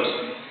about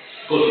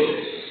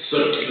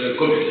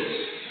competence,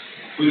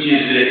 which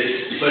is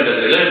defined as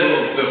a level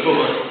of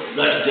performance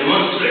that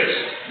demonstrates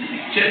the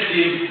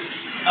effective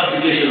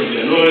application of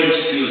your knowledge,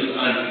 skills,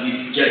 and with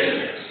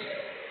judgment.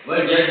 Why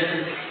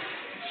judgment?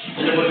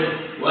 Anybody?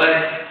 Why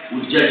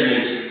would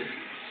judgment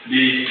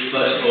be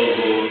part of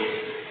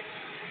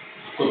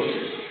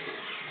competence?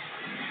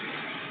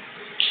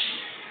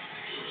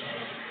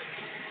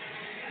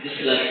 This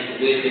is like the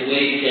way that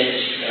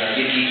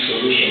you give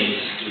solutions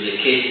to the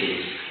cases.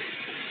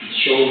 It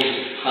shows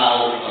how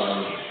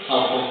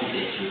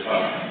competent you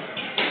are.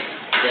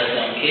 There are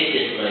some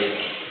cases like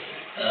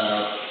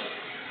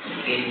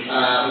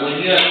when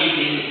you are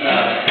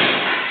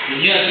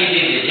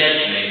giving the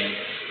judgment,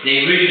 they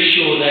really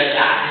show that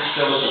this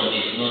person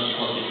is not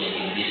competent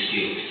in this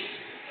field.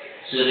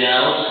 So there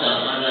are also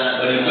some other.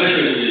 But the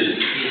question is,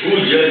 who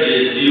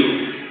judges you?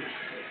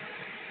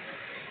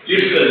 If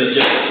you are the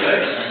judge,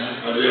 right?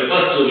 And we are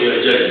passed on your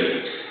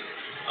judgment,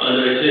 and I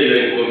say you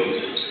are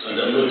incompetent, and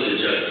I'm not a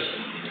judge.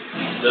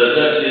 Does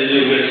that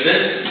really make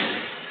sense?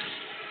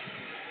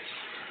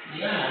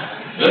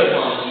 Yeah, that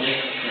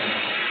makes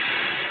sense.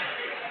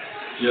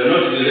 You are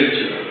not the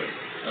lecturer,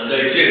 and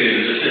I tell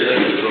you, they say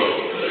that is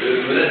wrong.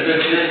 Will that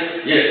make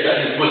sense? Yes,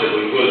 that is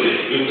possible because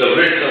you would have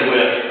read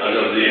somewhere and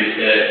of the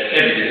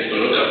evidence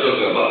for what I'm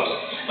talking about.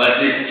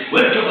 But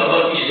when we talk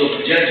about issues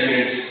of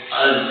judgment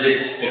as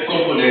a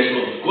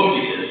component of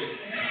competence,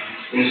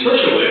 in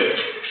social work,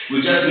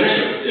 we just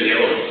mentioned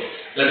earlier on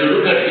that we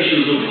look at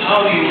issues of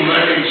how you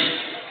manage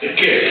a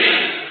case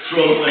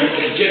from an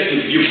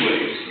objective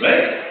viewpoint,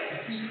 right?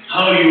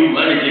 How you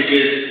manage a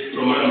case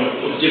from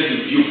an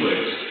objective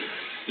viewpoint.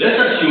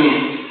 Let's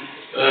assume,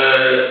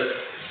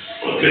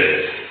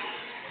 okay,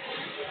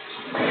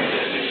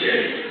 let me say,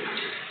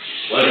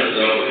 one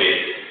example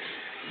here.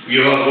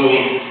 You have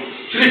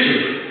 3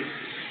 children,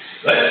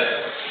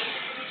 right?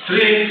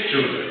 3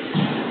 children.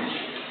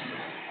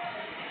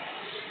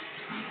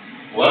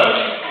 One,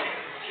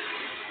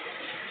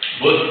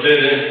 both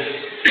parents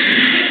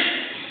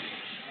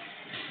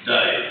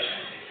died.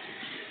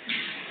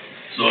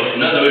 So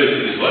in other words,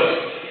 it is what?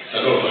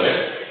 An orphan.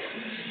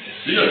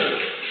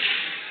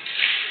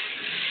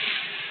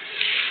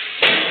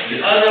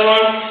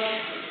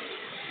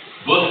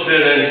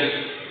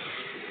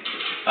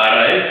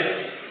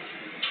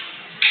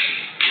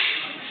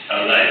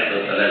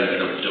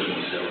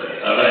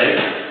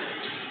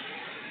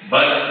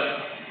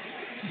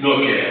 no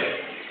care.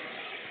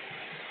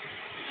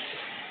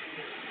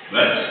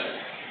 Right?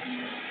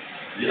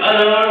 The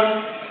other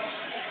one,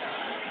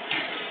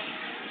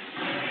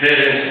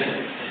 parents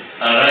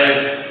arrive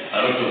a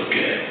lot of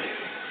care.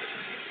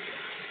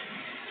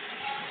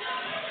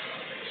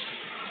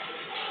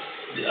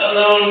 The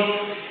other one,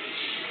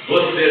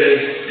 both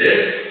parents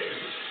dead,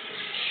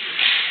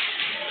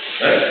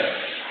 right?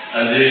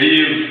 And they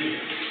live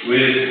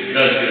with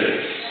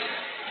grandparents.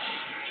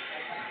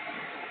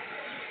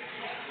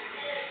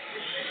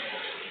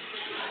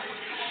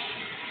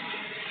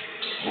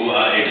 Who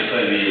are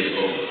 85 years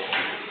old.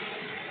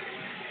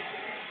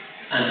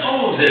 And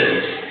all of them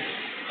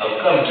have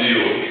come to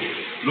you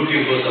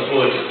looking for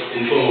support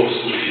in form of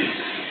school fees.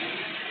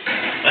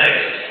 Right?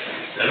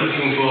 They're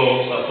looking for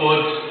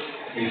support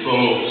in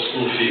form of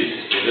school fees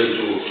for them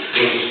to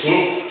go to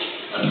school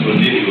and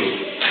continue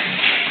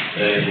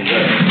in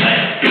that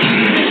time.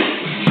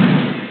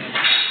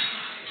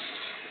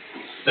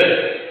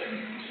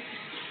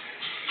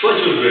 For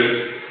children,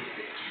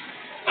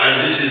 and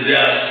this is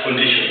their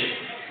condition.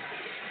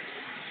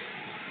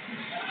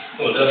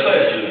 Oh, there are 5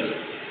 children.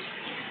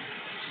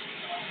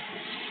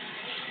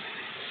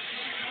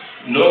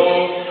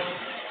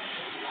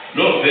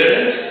 No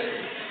parents,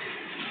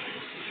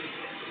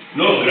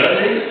 no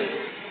grannies.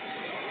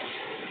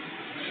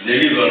 They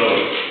live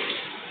alone.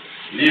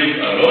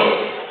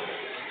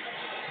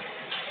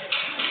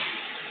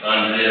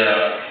 And they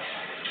are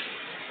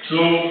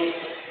 2,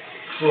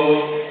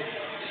 4,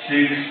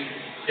 6,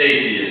 8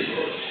 years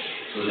old.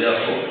 So they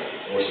are 4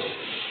 also.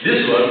 This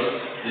one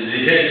is the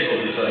head of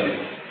the family.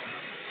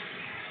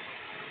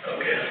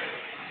 Okay.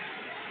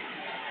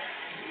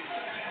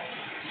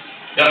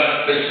 Yeah,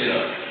 let's see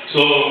now.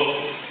 So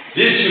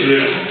these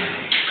children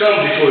come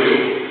before you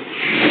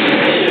in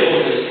your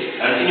office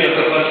and in your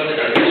capacity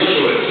as a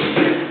social worker.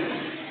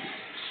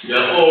 They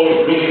are all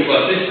looking for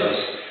assistance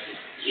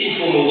in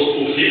form of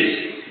school fees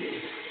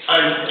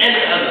and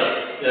any other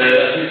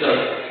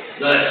assistance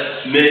that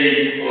may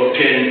or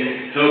can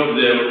help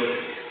them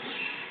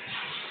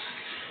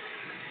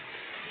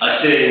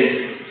attain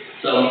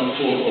some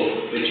form of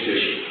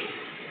education.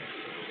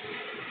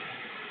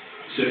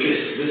 It's a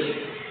case, listen.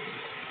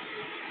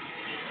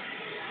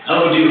 How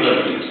do you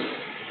handle this?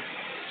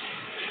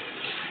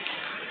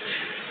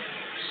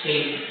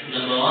 See,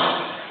 number one,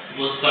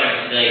 both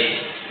parents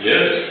died.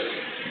 Yes,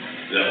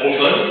 they are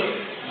orphan.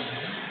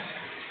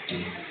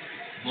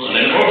 Both And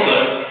an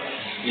orphan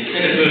is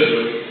any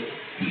person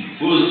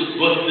whose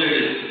both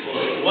parents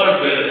or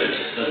one parent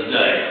has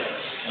died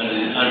and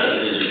is under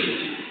the age of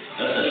 18.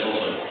 That's an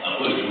orphan,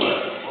 according to man,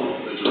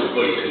 which will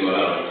call it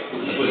Quran,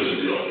 according to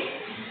the law.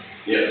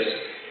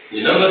 Yes. The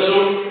number 2,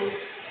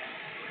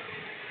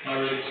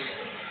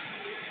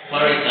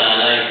 parents are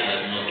alive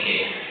but no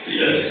care.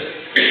 yes.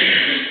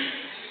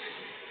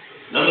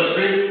 Number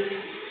 3,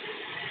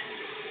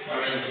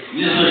 Parents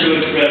this is social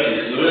work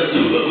practice. The rest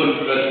of according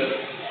to practice.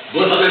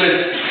 Both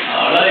parents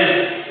are alive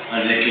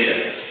and they care.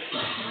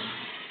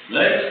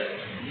 Right?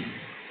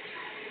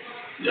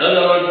 The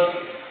other one,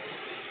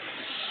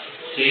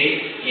 stay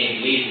and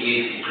live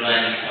with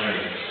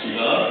grandparents.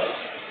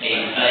 yeah.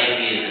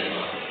 85 years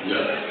above.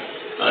 Yeah.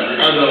 And the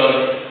other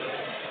one,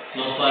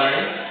 No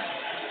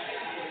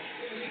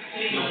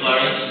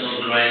parents, no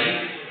granny.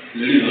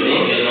 live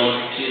alone. Live alone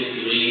 2,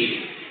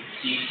 3,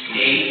 6,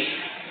 8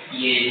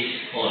 years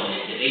old.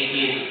 The 8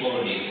 years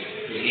old is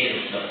the head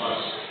of the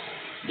first,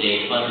 the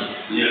family.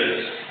 Yes.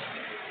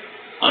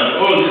 And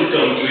all this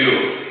come to you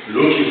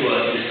looking for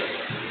assistance.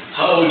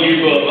 How would you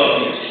go about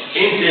it?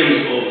 In terms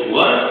of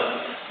one,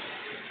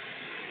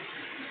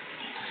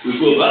 we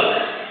go back.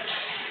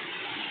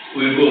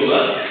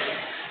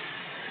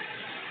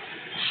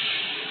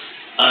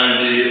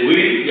 And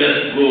we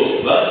just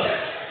go back.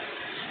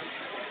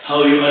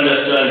 How you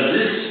understand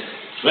this?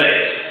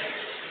 Right.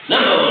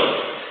 Number 1,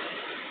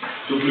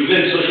 to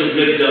prevent social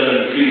breakdown and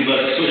bring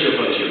back social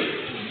function.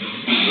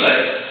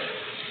 Right?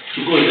 To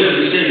conserve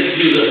the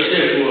services that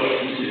stay for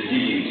this is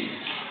dignity.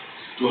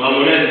 To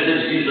harmonize the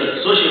services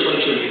that social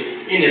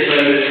functioning in a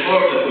family or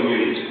a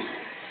community.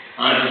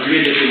 And to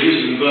create a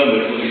conducive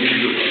environment for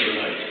individual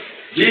personality.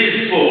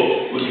 These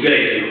 4 would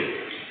guide you.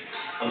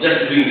 I'm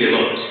just bringing them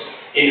out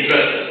in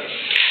practice.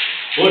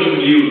 What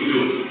would you do?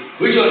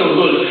 Which one of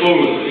those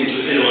falls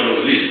into any one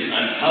of these?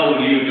 And how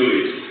do you do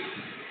it?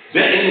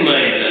 Bear in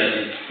mind that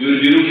you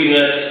will be looking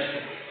at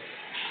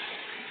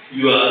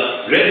your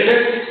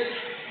readiness,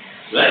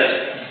 right?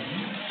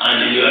 And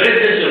in your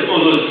readiness, you have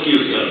all those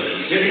skills you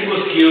have. Technical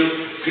skill,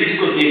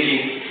 critical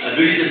thinking,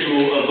 ability to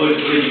avoid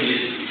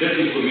prejudice,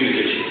 effective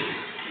communication,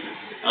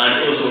 and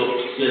also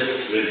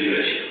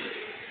self-regulation.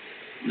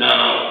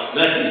 Now,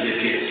 that is the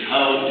case.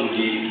 How do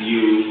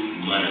you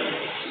manage?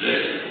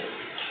 Let's see.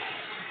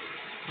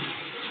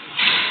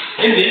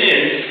 In the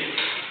end,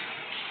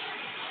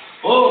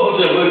 all what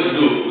we are going to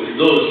do with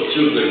those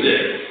children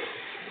there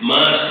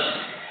must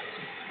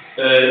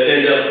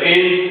end up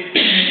in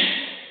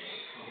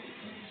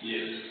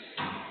yes.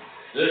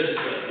 Let's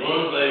start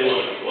one by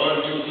one.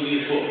 1, 2,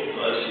 3, 4, 5,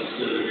 6,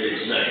 7,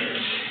 8, 9.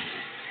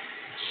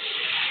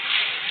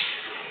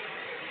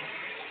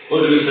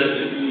 What do you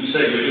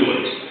say you do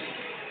it?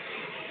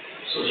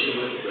 Social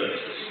work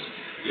practice.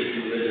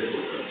 Getting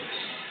medical practice.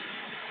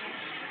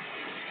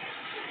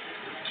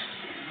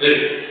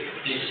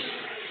 Yes.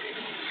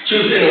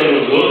 Choose any one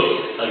of those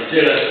and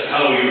tell us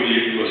how you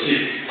will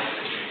proceed.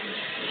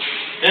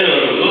 Any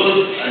one of those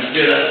and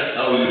tell us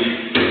how you will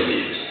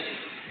proceed.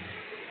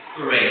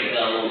 Correct.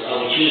 I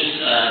will choose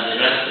the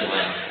last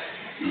one.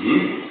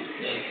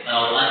 Mm-hmm.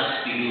 I'll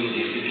ask you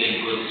if you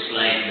can go to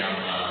slide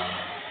number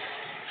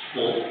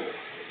 4.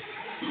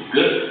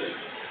 Good.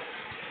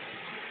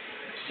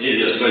 Here's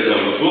your slide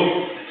number 4.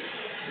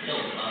 No,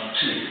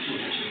 2.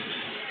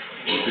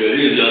 Okay,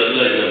 here's your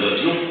slide number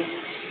 2.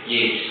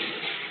 Yes.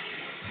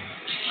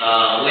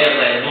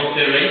 Whereby no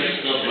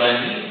parents, not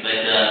running,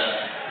 but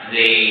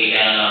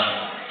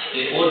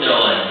the older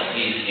one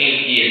is 8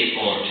 years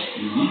old,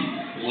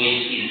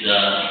 which is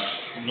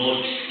not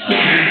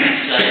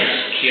such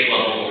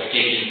capable of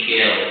taking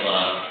care of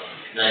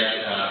that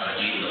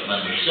particular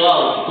family. So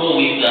I'll go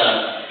with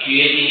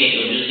creating a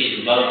conducive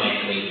environment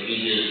for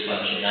individuals'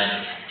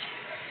 functionality.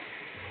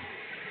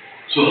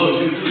 So how do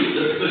you do it?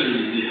 That question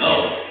is the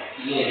how.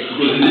 Yes.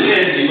 Because in the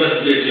end, you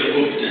must get your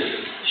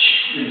competence.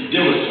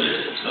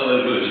 Demonstrate how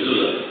I'm going to do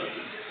that.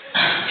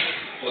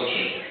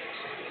 Okay.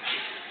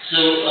 So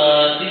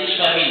this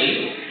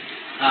family,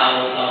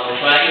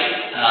 I'll try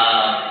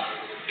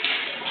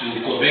to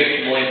collect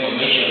more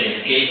information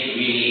in case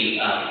really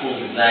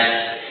prove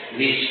that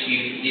these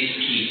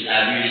kids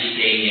are really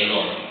staying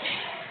alone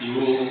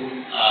through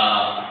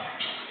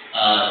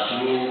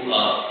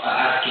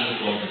asking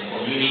from the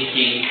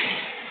community,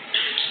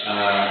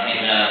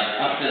 and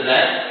after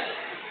that,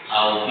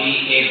 I'll be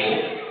able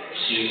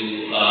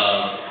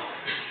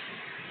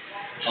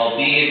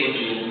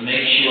to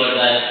make sure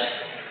that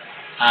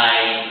I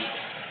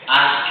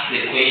ask the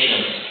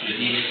questions to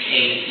this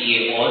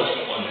 8-year-old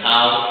on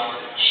how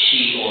she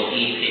or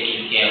he is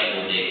taking care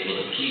for the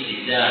kids, if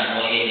there are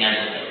no any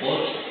other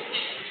support.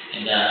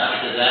 And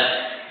after that,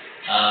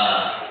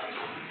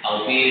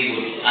 I'll be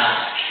able to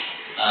ask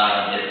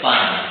the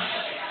funds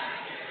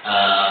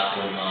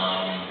from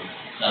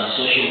some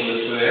social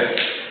welfare,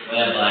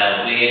 whereby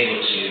I'll be able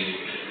to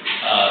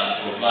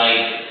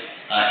provide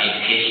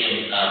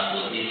education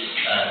for these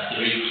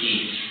 3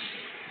 kids.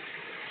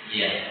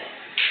 Yeah.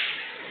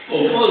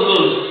 Oh, all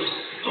those.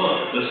 Oh,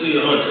 I see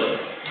your hand up.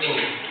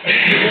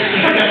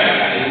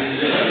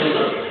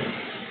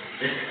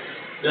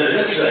 Yeah,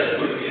 that's right.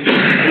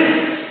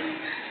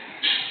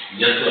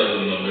 Just what the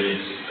number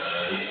is,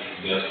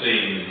 they are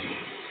saying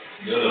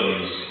the other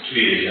one is 2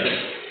 years young.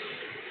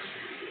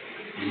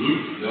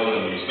 The other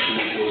one is 2,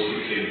 4,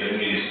 6, 8. That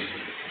means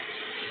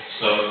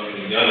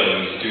the other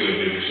one is still a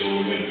baby, so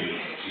maybe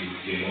it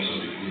can also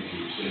be good to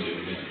send them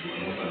to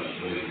an orphanage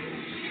where they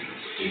will be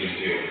taken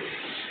care of.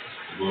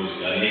 Because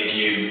an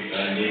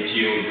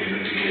 8-year-old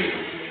cannot take care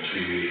of 3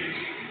 years.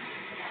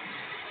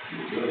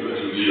 That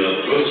will be your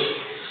approach.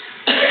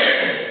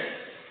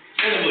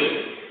 Anyway,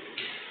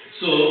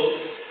 so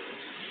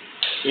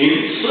in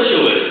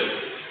social work,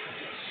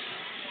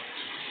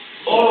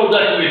 all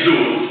that we do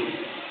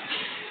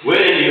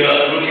when you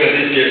are looking at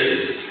these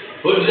cases,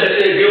 what did I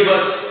say,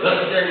 Gilbert?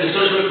 Last time in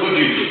social work, what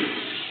do you do?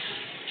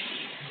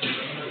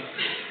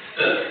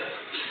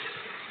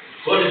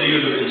 What did you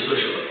do in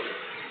social work?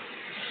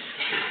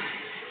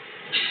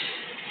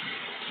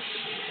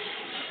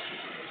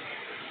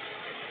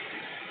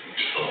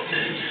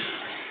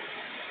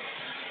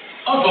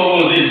 Out of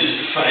all these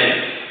 5,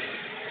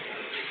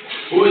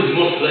 who is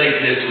most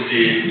likely to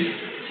be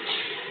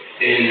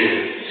in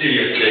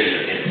serious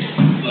danger?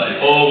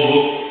 Of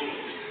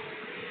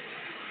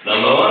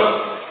number 1,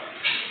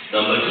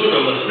 number 2,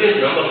 number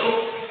 3, number 4?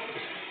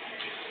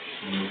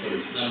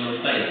 Number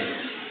 5.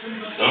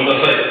 Number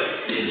 5.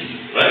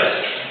 Right?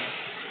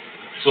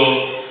 So,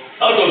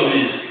 out of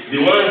these, the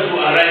ones who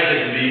are likely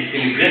to be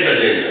in greater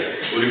danger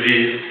will be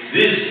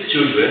these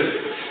children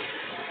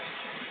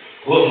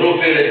who have no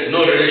parents, no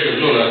relations,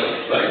 no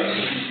nothing, right?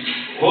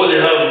 All they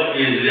have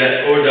is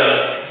their older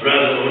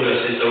brother, older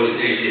sister who is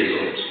 8 years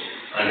old,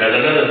 and has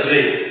another 3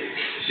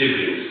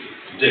 siblings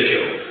to take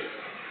care of.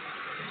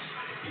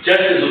 The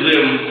chances of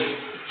them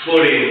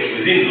falling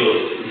within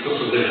those is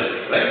also very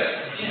high, right?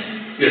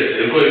 Yes,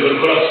 they're going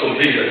to collapse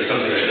completely or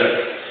something like that.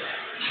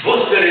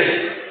 Both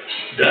parents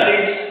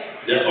died,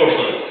 they're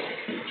orphans.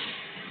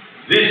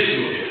 These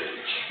 2 here.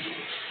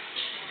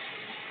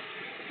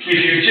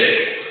 If you check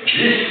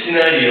this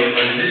scenario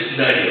and this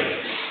scenario,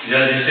 they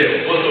are the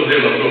same. Both of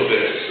them are no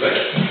parents,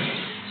 right?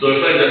 So I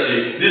find that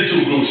these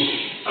 2 groups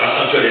are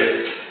actually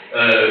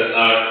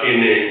are in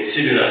a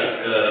similar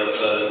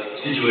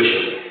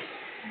situation,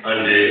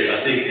 and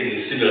I think in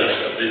a similar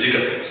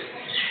predicament.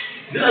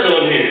 The other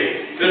one here,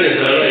 parents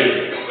are alive,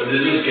 but they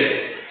don't care.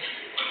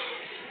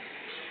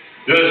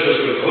 The other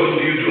question, how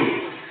do you do?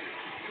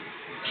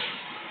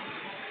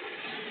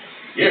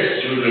 Yes,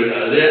 children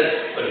are there,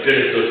 but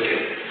parents don't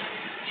care.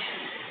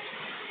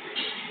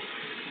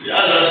 The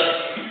others,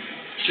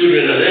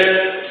 children are there,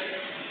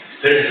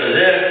 parents are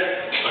there,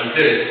 and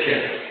parents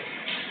care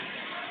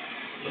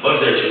about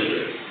their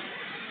children.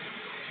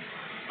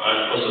 And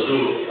also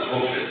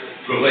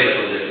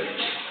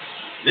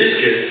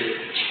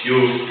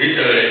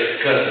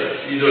literally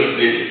cancer. You don't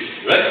need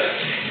it, right?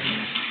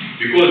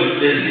 Because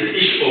there's the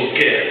issue of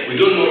care. We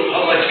don't know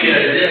how much care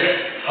is there,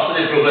 how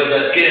they provide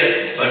that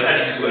care, but at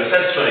least we're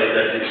satisfied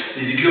that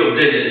the degree of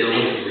danger is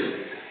almost zero,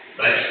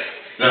 right?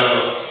 Now,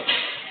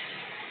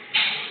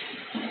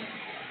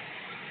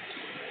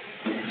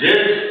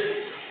 then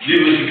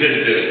live with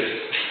grandparents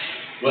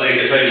who are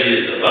 85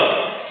 years above.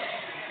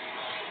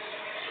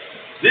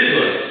 This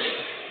one,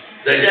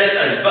 they're just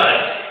as bad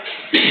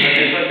as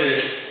the family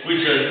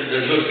which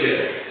does not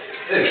care.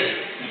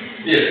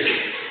 Yes.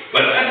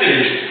 But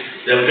actually,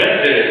 the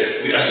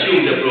grandparents, we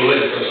assume they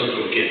provide some sort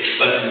of care.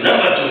 But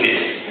number two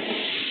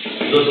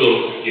is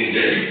also in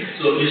there.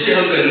 So you see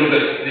how we can look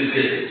at this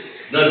case.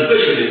 Now the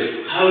question is,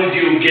 how do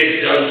you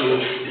get down to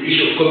the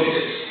issue of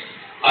competence?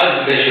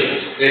 As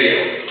mentioned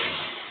earlier,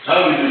 how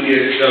do you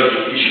get down to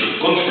the issue of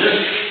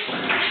competence?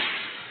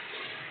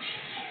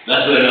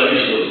 That's where our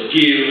issue of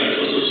skill and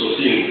also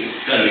things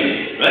coming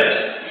in, right?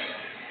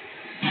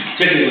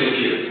 Technical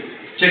skill.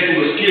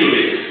 Technical skill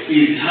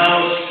is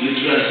how you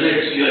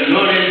translate your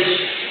knowledge,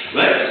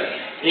 right,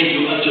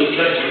 into actual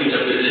practical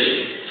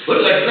interpretation.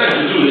 What we're trying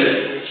to do here,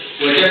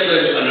 we're just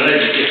trying to analyze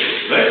the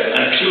case, right,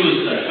 and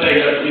choose and find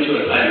out which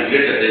one are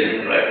greater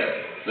than, right?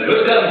 But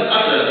what comes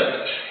after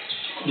that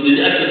is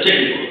the actual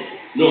technical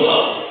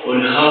know-how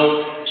on how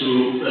to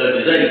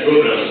design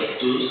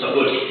programs to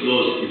support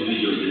those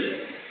individuals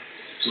there.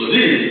 So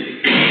this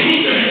is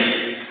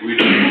that we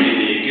do in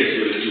the case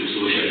of two.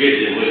 So we shall get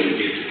them when we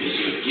get to case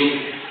of two.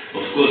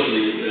 Of course,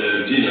 the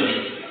dinner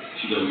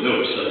should have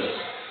helped us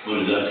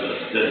on that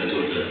part. That is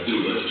what I do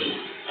about two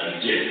and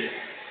Jen.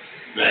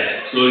 Right.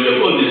 So you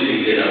have all these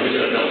things there now which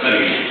are now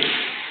coming in.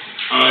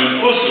 And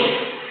also,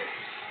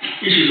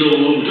 issues of,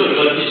 we talk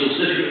about issues of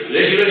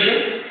self-regulation,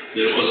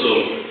 they will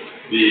also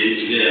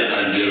be there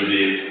and they will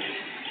be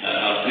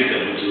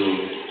applicable to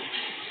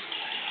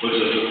what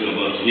we are talking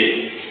about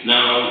here.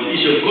 Now, the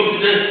issue of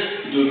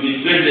competence will be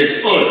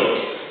dependent on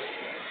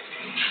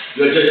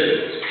your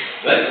judgment,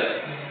 right?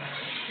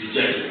 The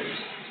judgment.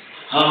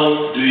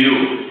 How do you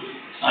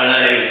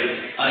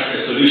arrive at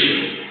a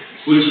solution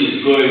which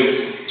is going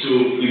to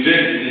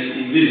prevent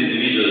these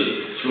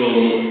individuals from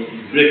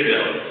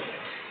breakdown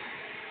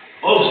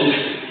of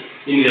system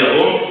in their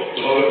home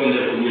or in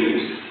their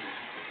community?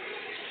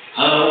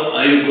 How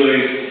are you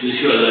going to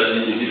ensure that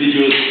the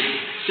individual's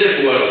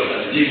self-worth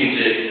and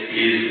dignity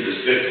is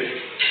respected?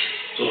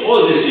 So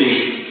all these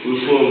things will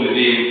fall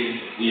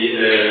within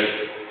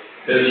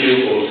the view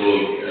of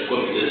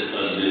competence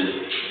as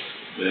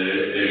the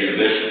area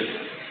mentioned.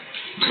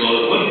 So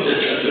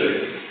competence actually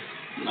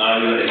are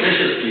your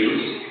essential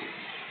skills,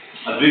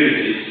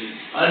 abilities,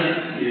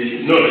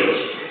 and knowledge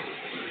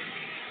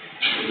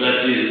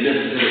that is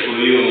necessary for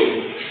you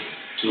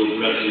to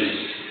practice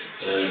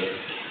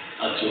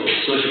actual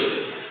social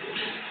work.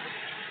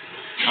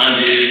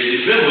 And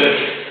the framework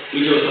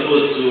which was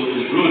supposed to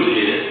include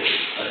here,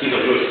 I think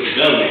I brought it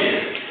down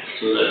here,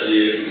 so that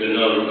we can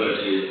now look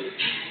at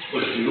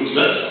what it looks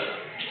at.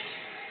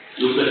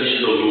 Looks at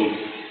issues of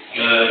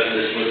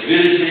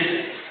responsibility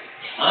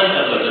and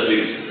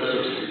accountability. That's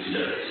what it is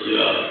there. So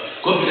your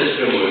competence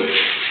framework,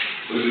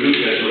 when we look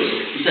at those,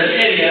 it's an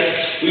area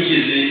which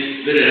is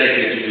very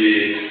likely to be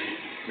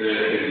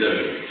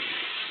examined.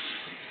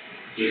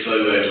 If I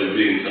were to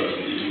bring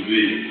something, it would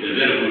be a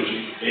very good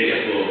area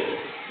for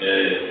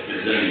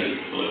examining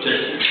or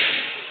testing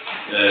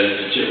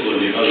to check on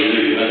how you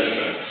really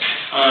understand.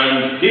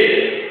 And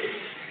here,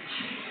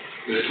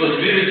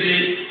 responsibility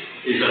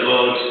is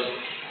about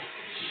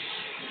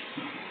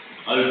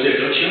how you take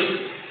action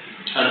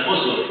and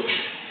also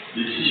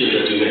the decision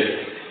that you make.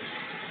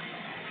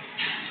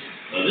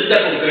 Now, this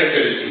type of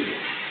characteristic,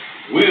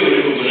 we will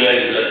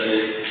recognize that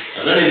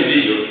as an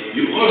individual,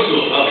 you also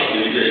have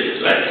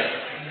limitations, right?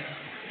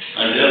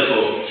 And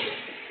therefore,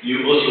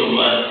 you also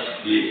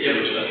must be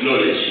able to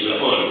acknowledge your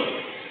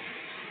own.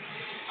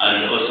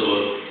 And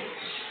also,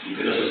 you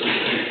can also seek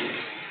assistance.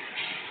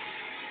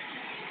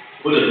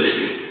 What does this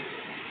mean?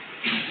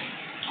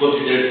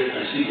 Competence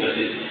and seek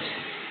assistance.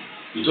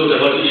 We talked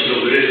about issues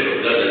of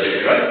relational the other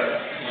day, right?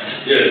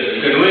 Yes,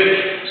 you can work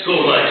so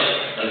much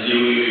as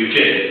you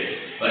can,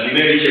 but you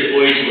may reach a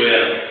point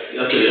where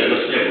actually you are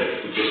not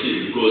able to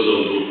proceed because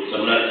of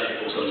some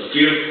lack of some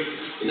skill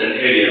in an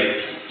area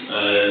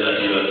that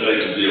you are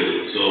trying to deal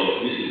with. So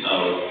this is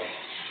how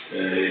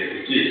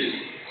it is.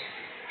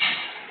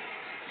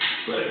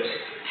 Right.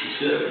 Is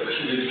there a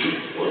question in the group?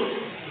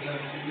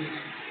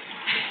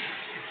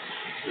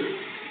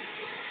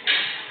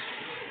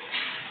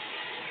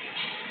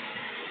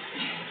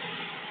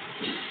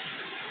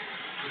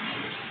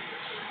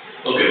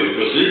 Okay, we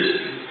proceed.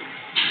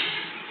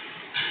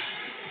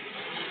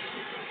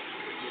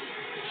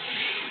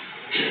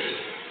 Yes.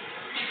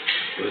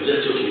 We were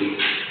just talking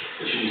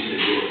a few minutes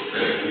ago.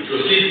 We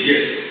proceed,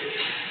 yes.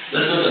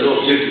 That's not an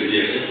objective,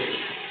 yes.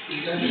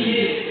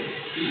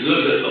 It's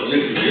not an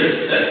objective, yes.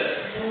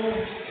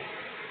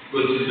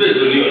 But it's based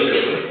on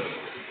yourself.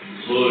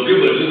 So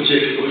people do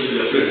check what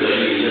your friends are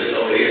doing, just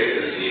our yes,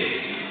 that's yes.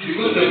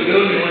 Because they're the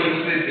only one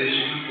who said they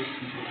should do this.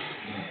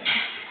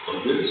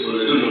 Okay, so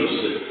they don't know what to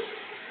say.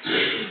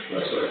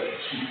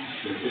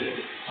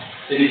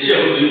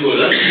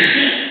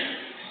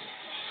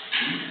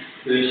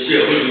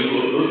 Still,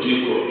 what do you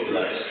call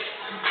lies?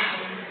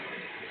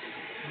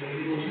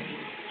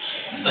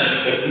 No,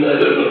 I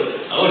don't know.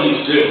 I want you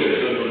to tell me. I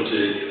don't want to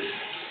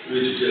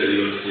tell you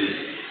what it is.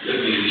 Let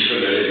me be sure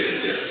that I can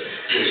tell.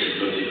 Yes, it's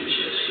not even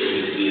sure. Show me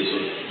the place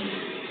on.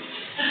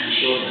 You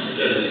sure now?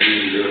 That is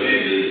the way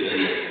it is.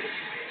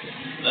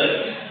 Right?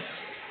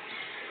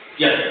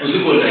 Yeah, was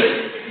it called that?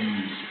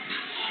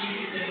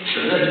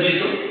 Does that mean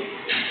so?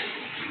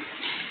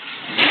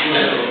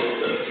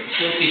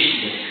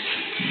 Selfishness.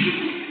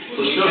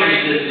 For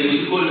selfishness, it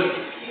was called that?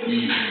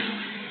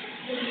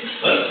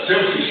 What?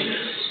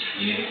 Selfishness.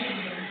 Yeah.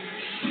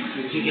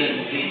 Would you get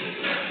moving?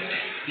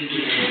 You do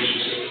know what you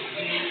said.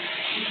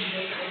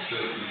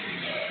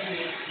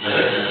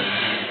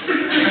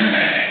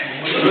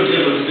 I'm not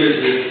able to get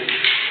the.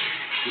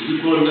 Was it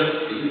called that?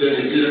 Was it that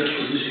in Tira?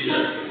 Was it Shia?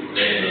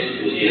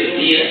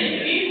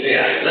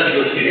 Yeah, that's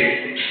not it.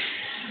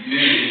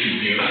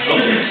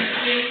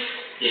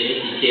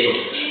 Okay.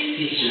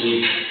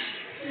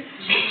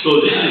 So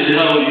this is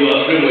how your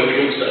framework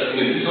looks at. I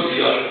mean, this is not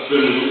your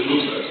framework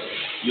looks at.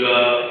 Your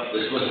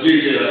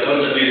responsibility, your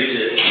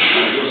accountability,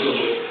 and also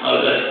how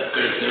that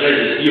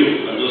characterizes you,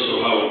 and also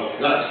how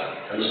that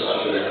can also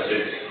actually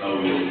affect how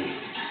you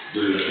do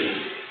your thing.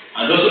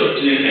 And also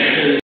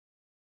to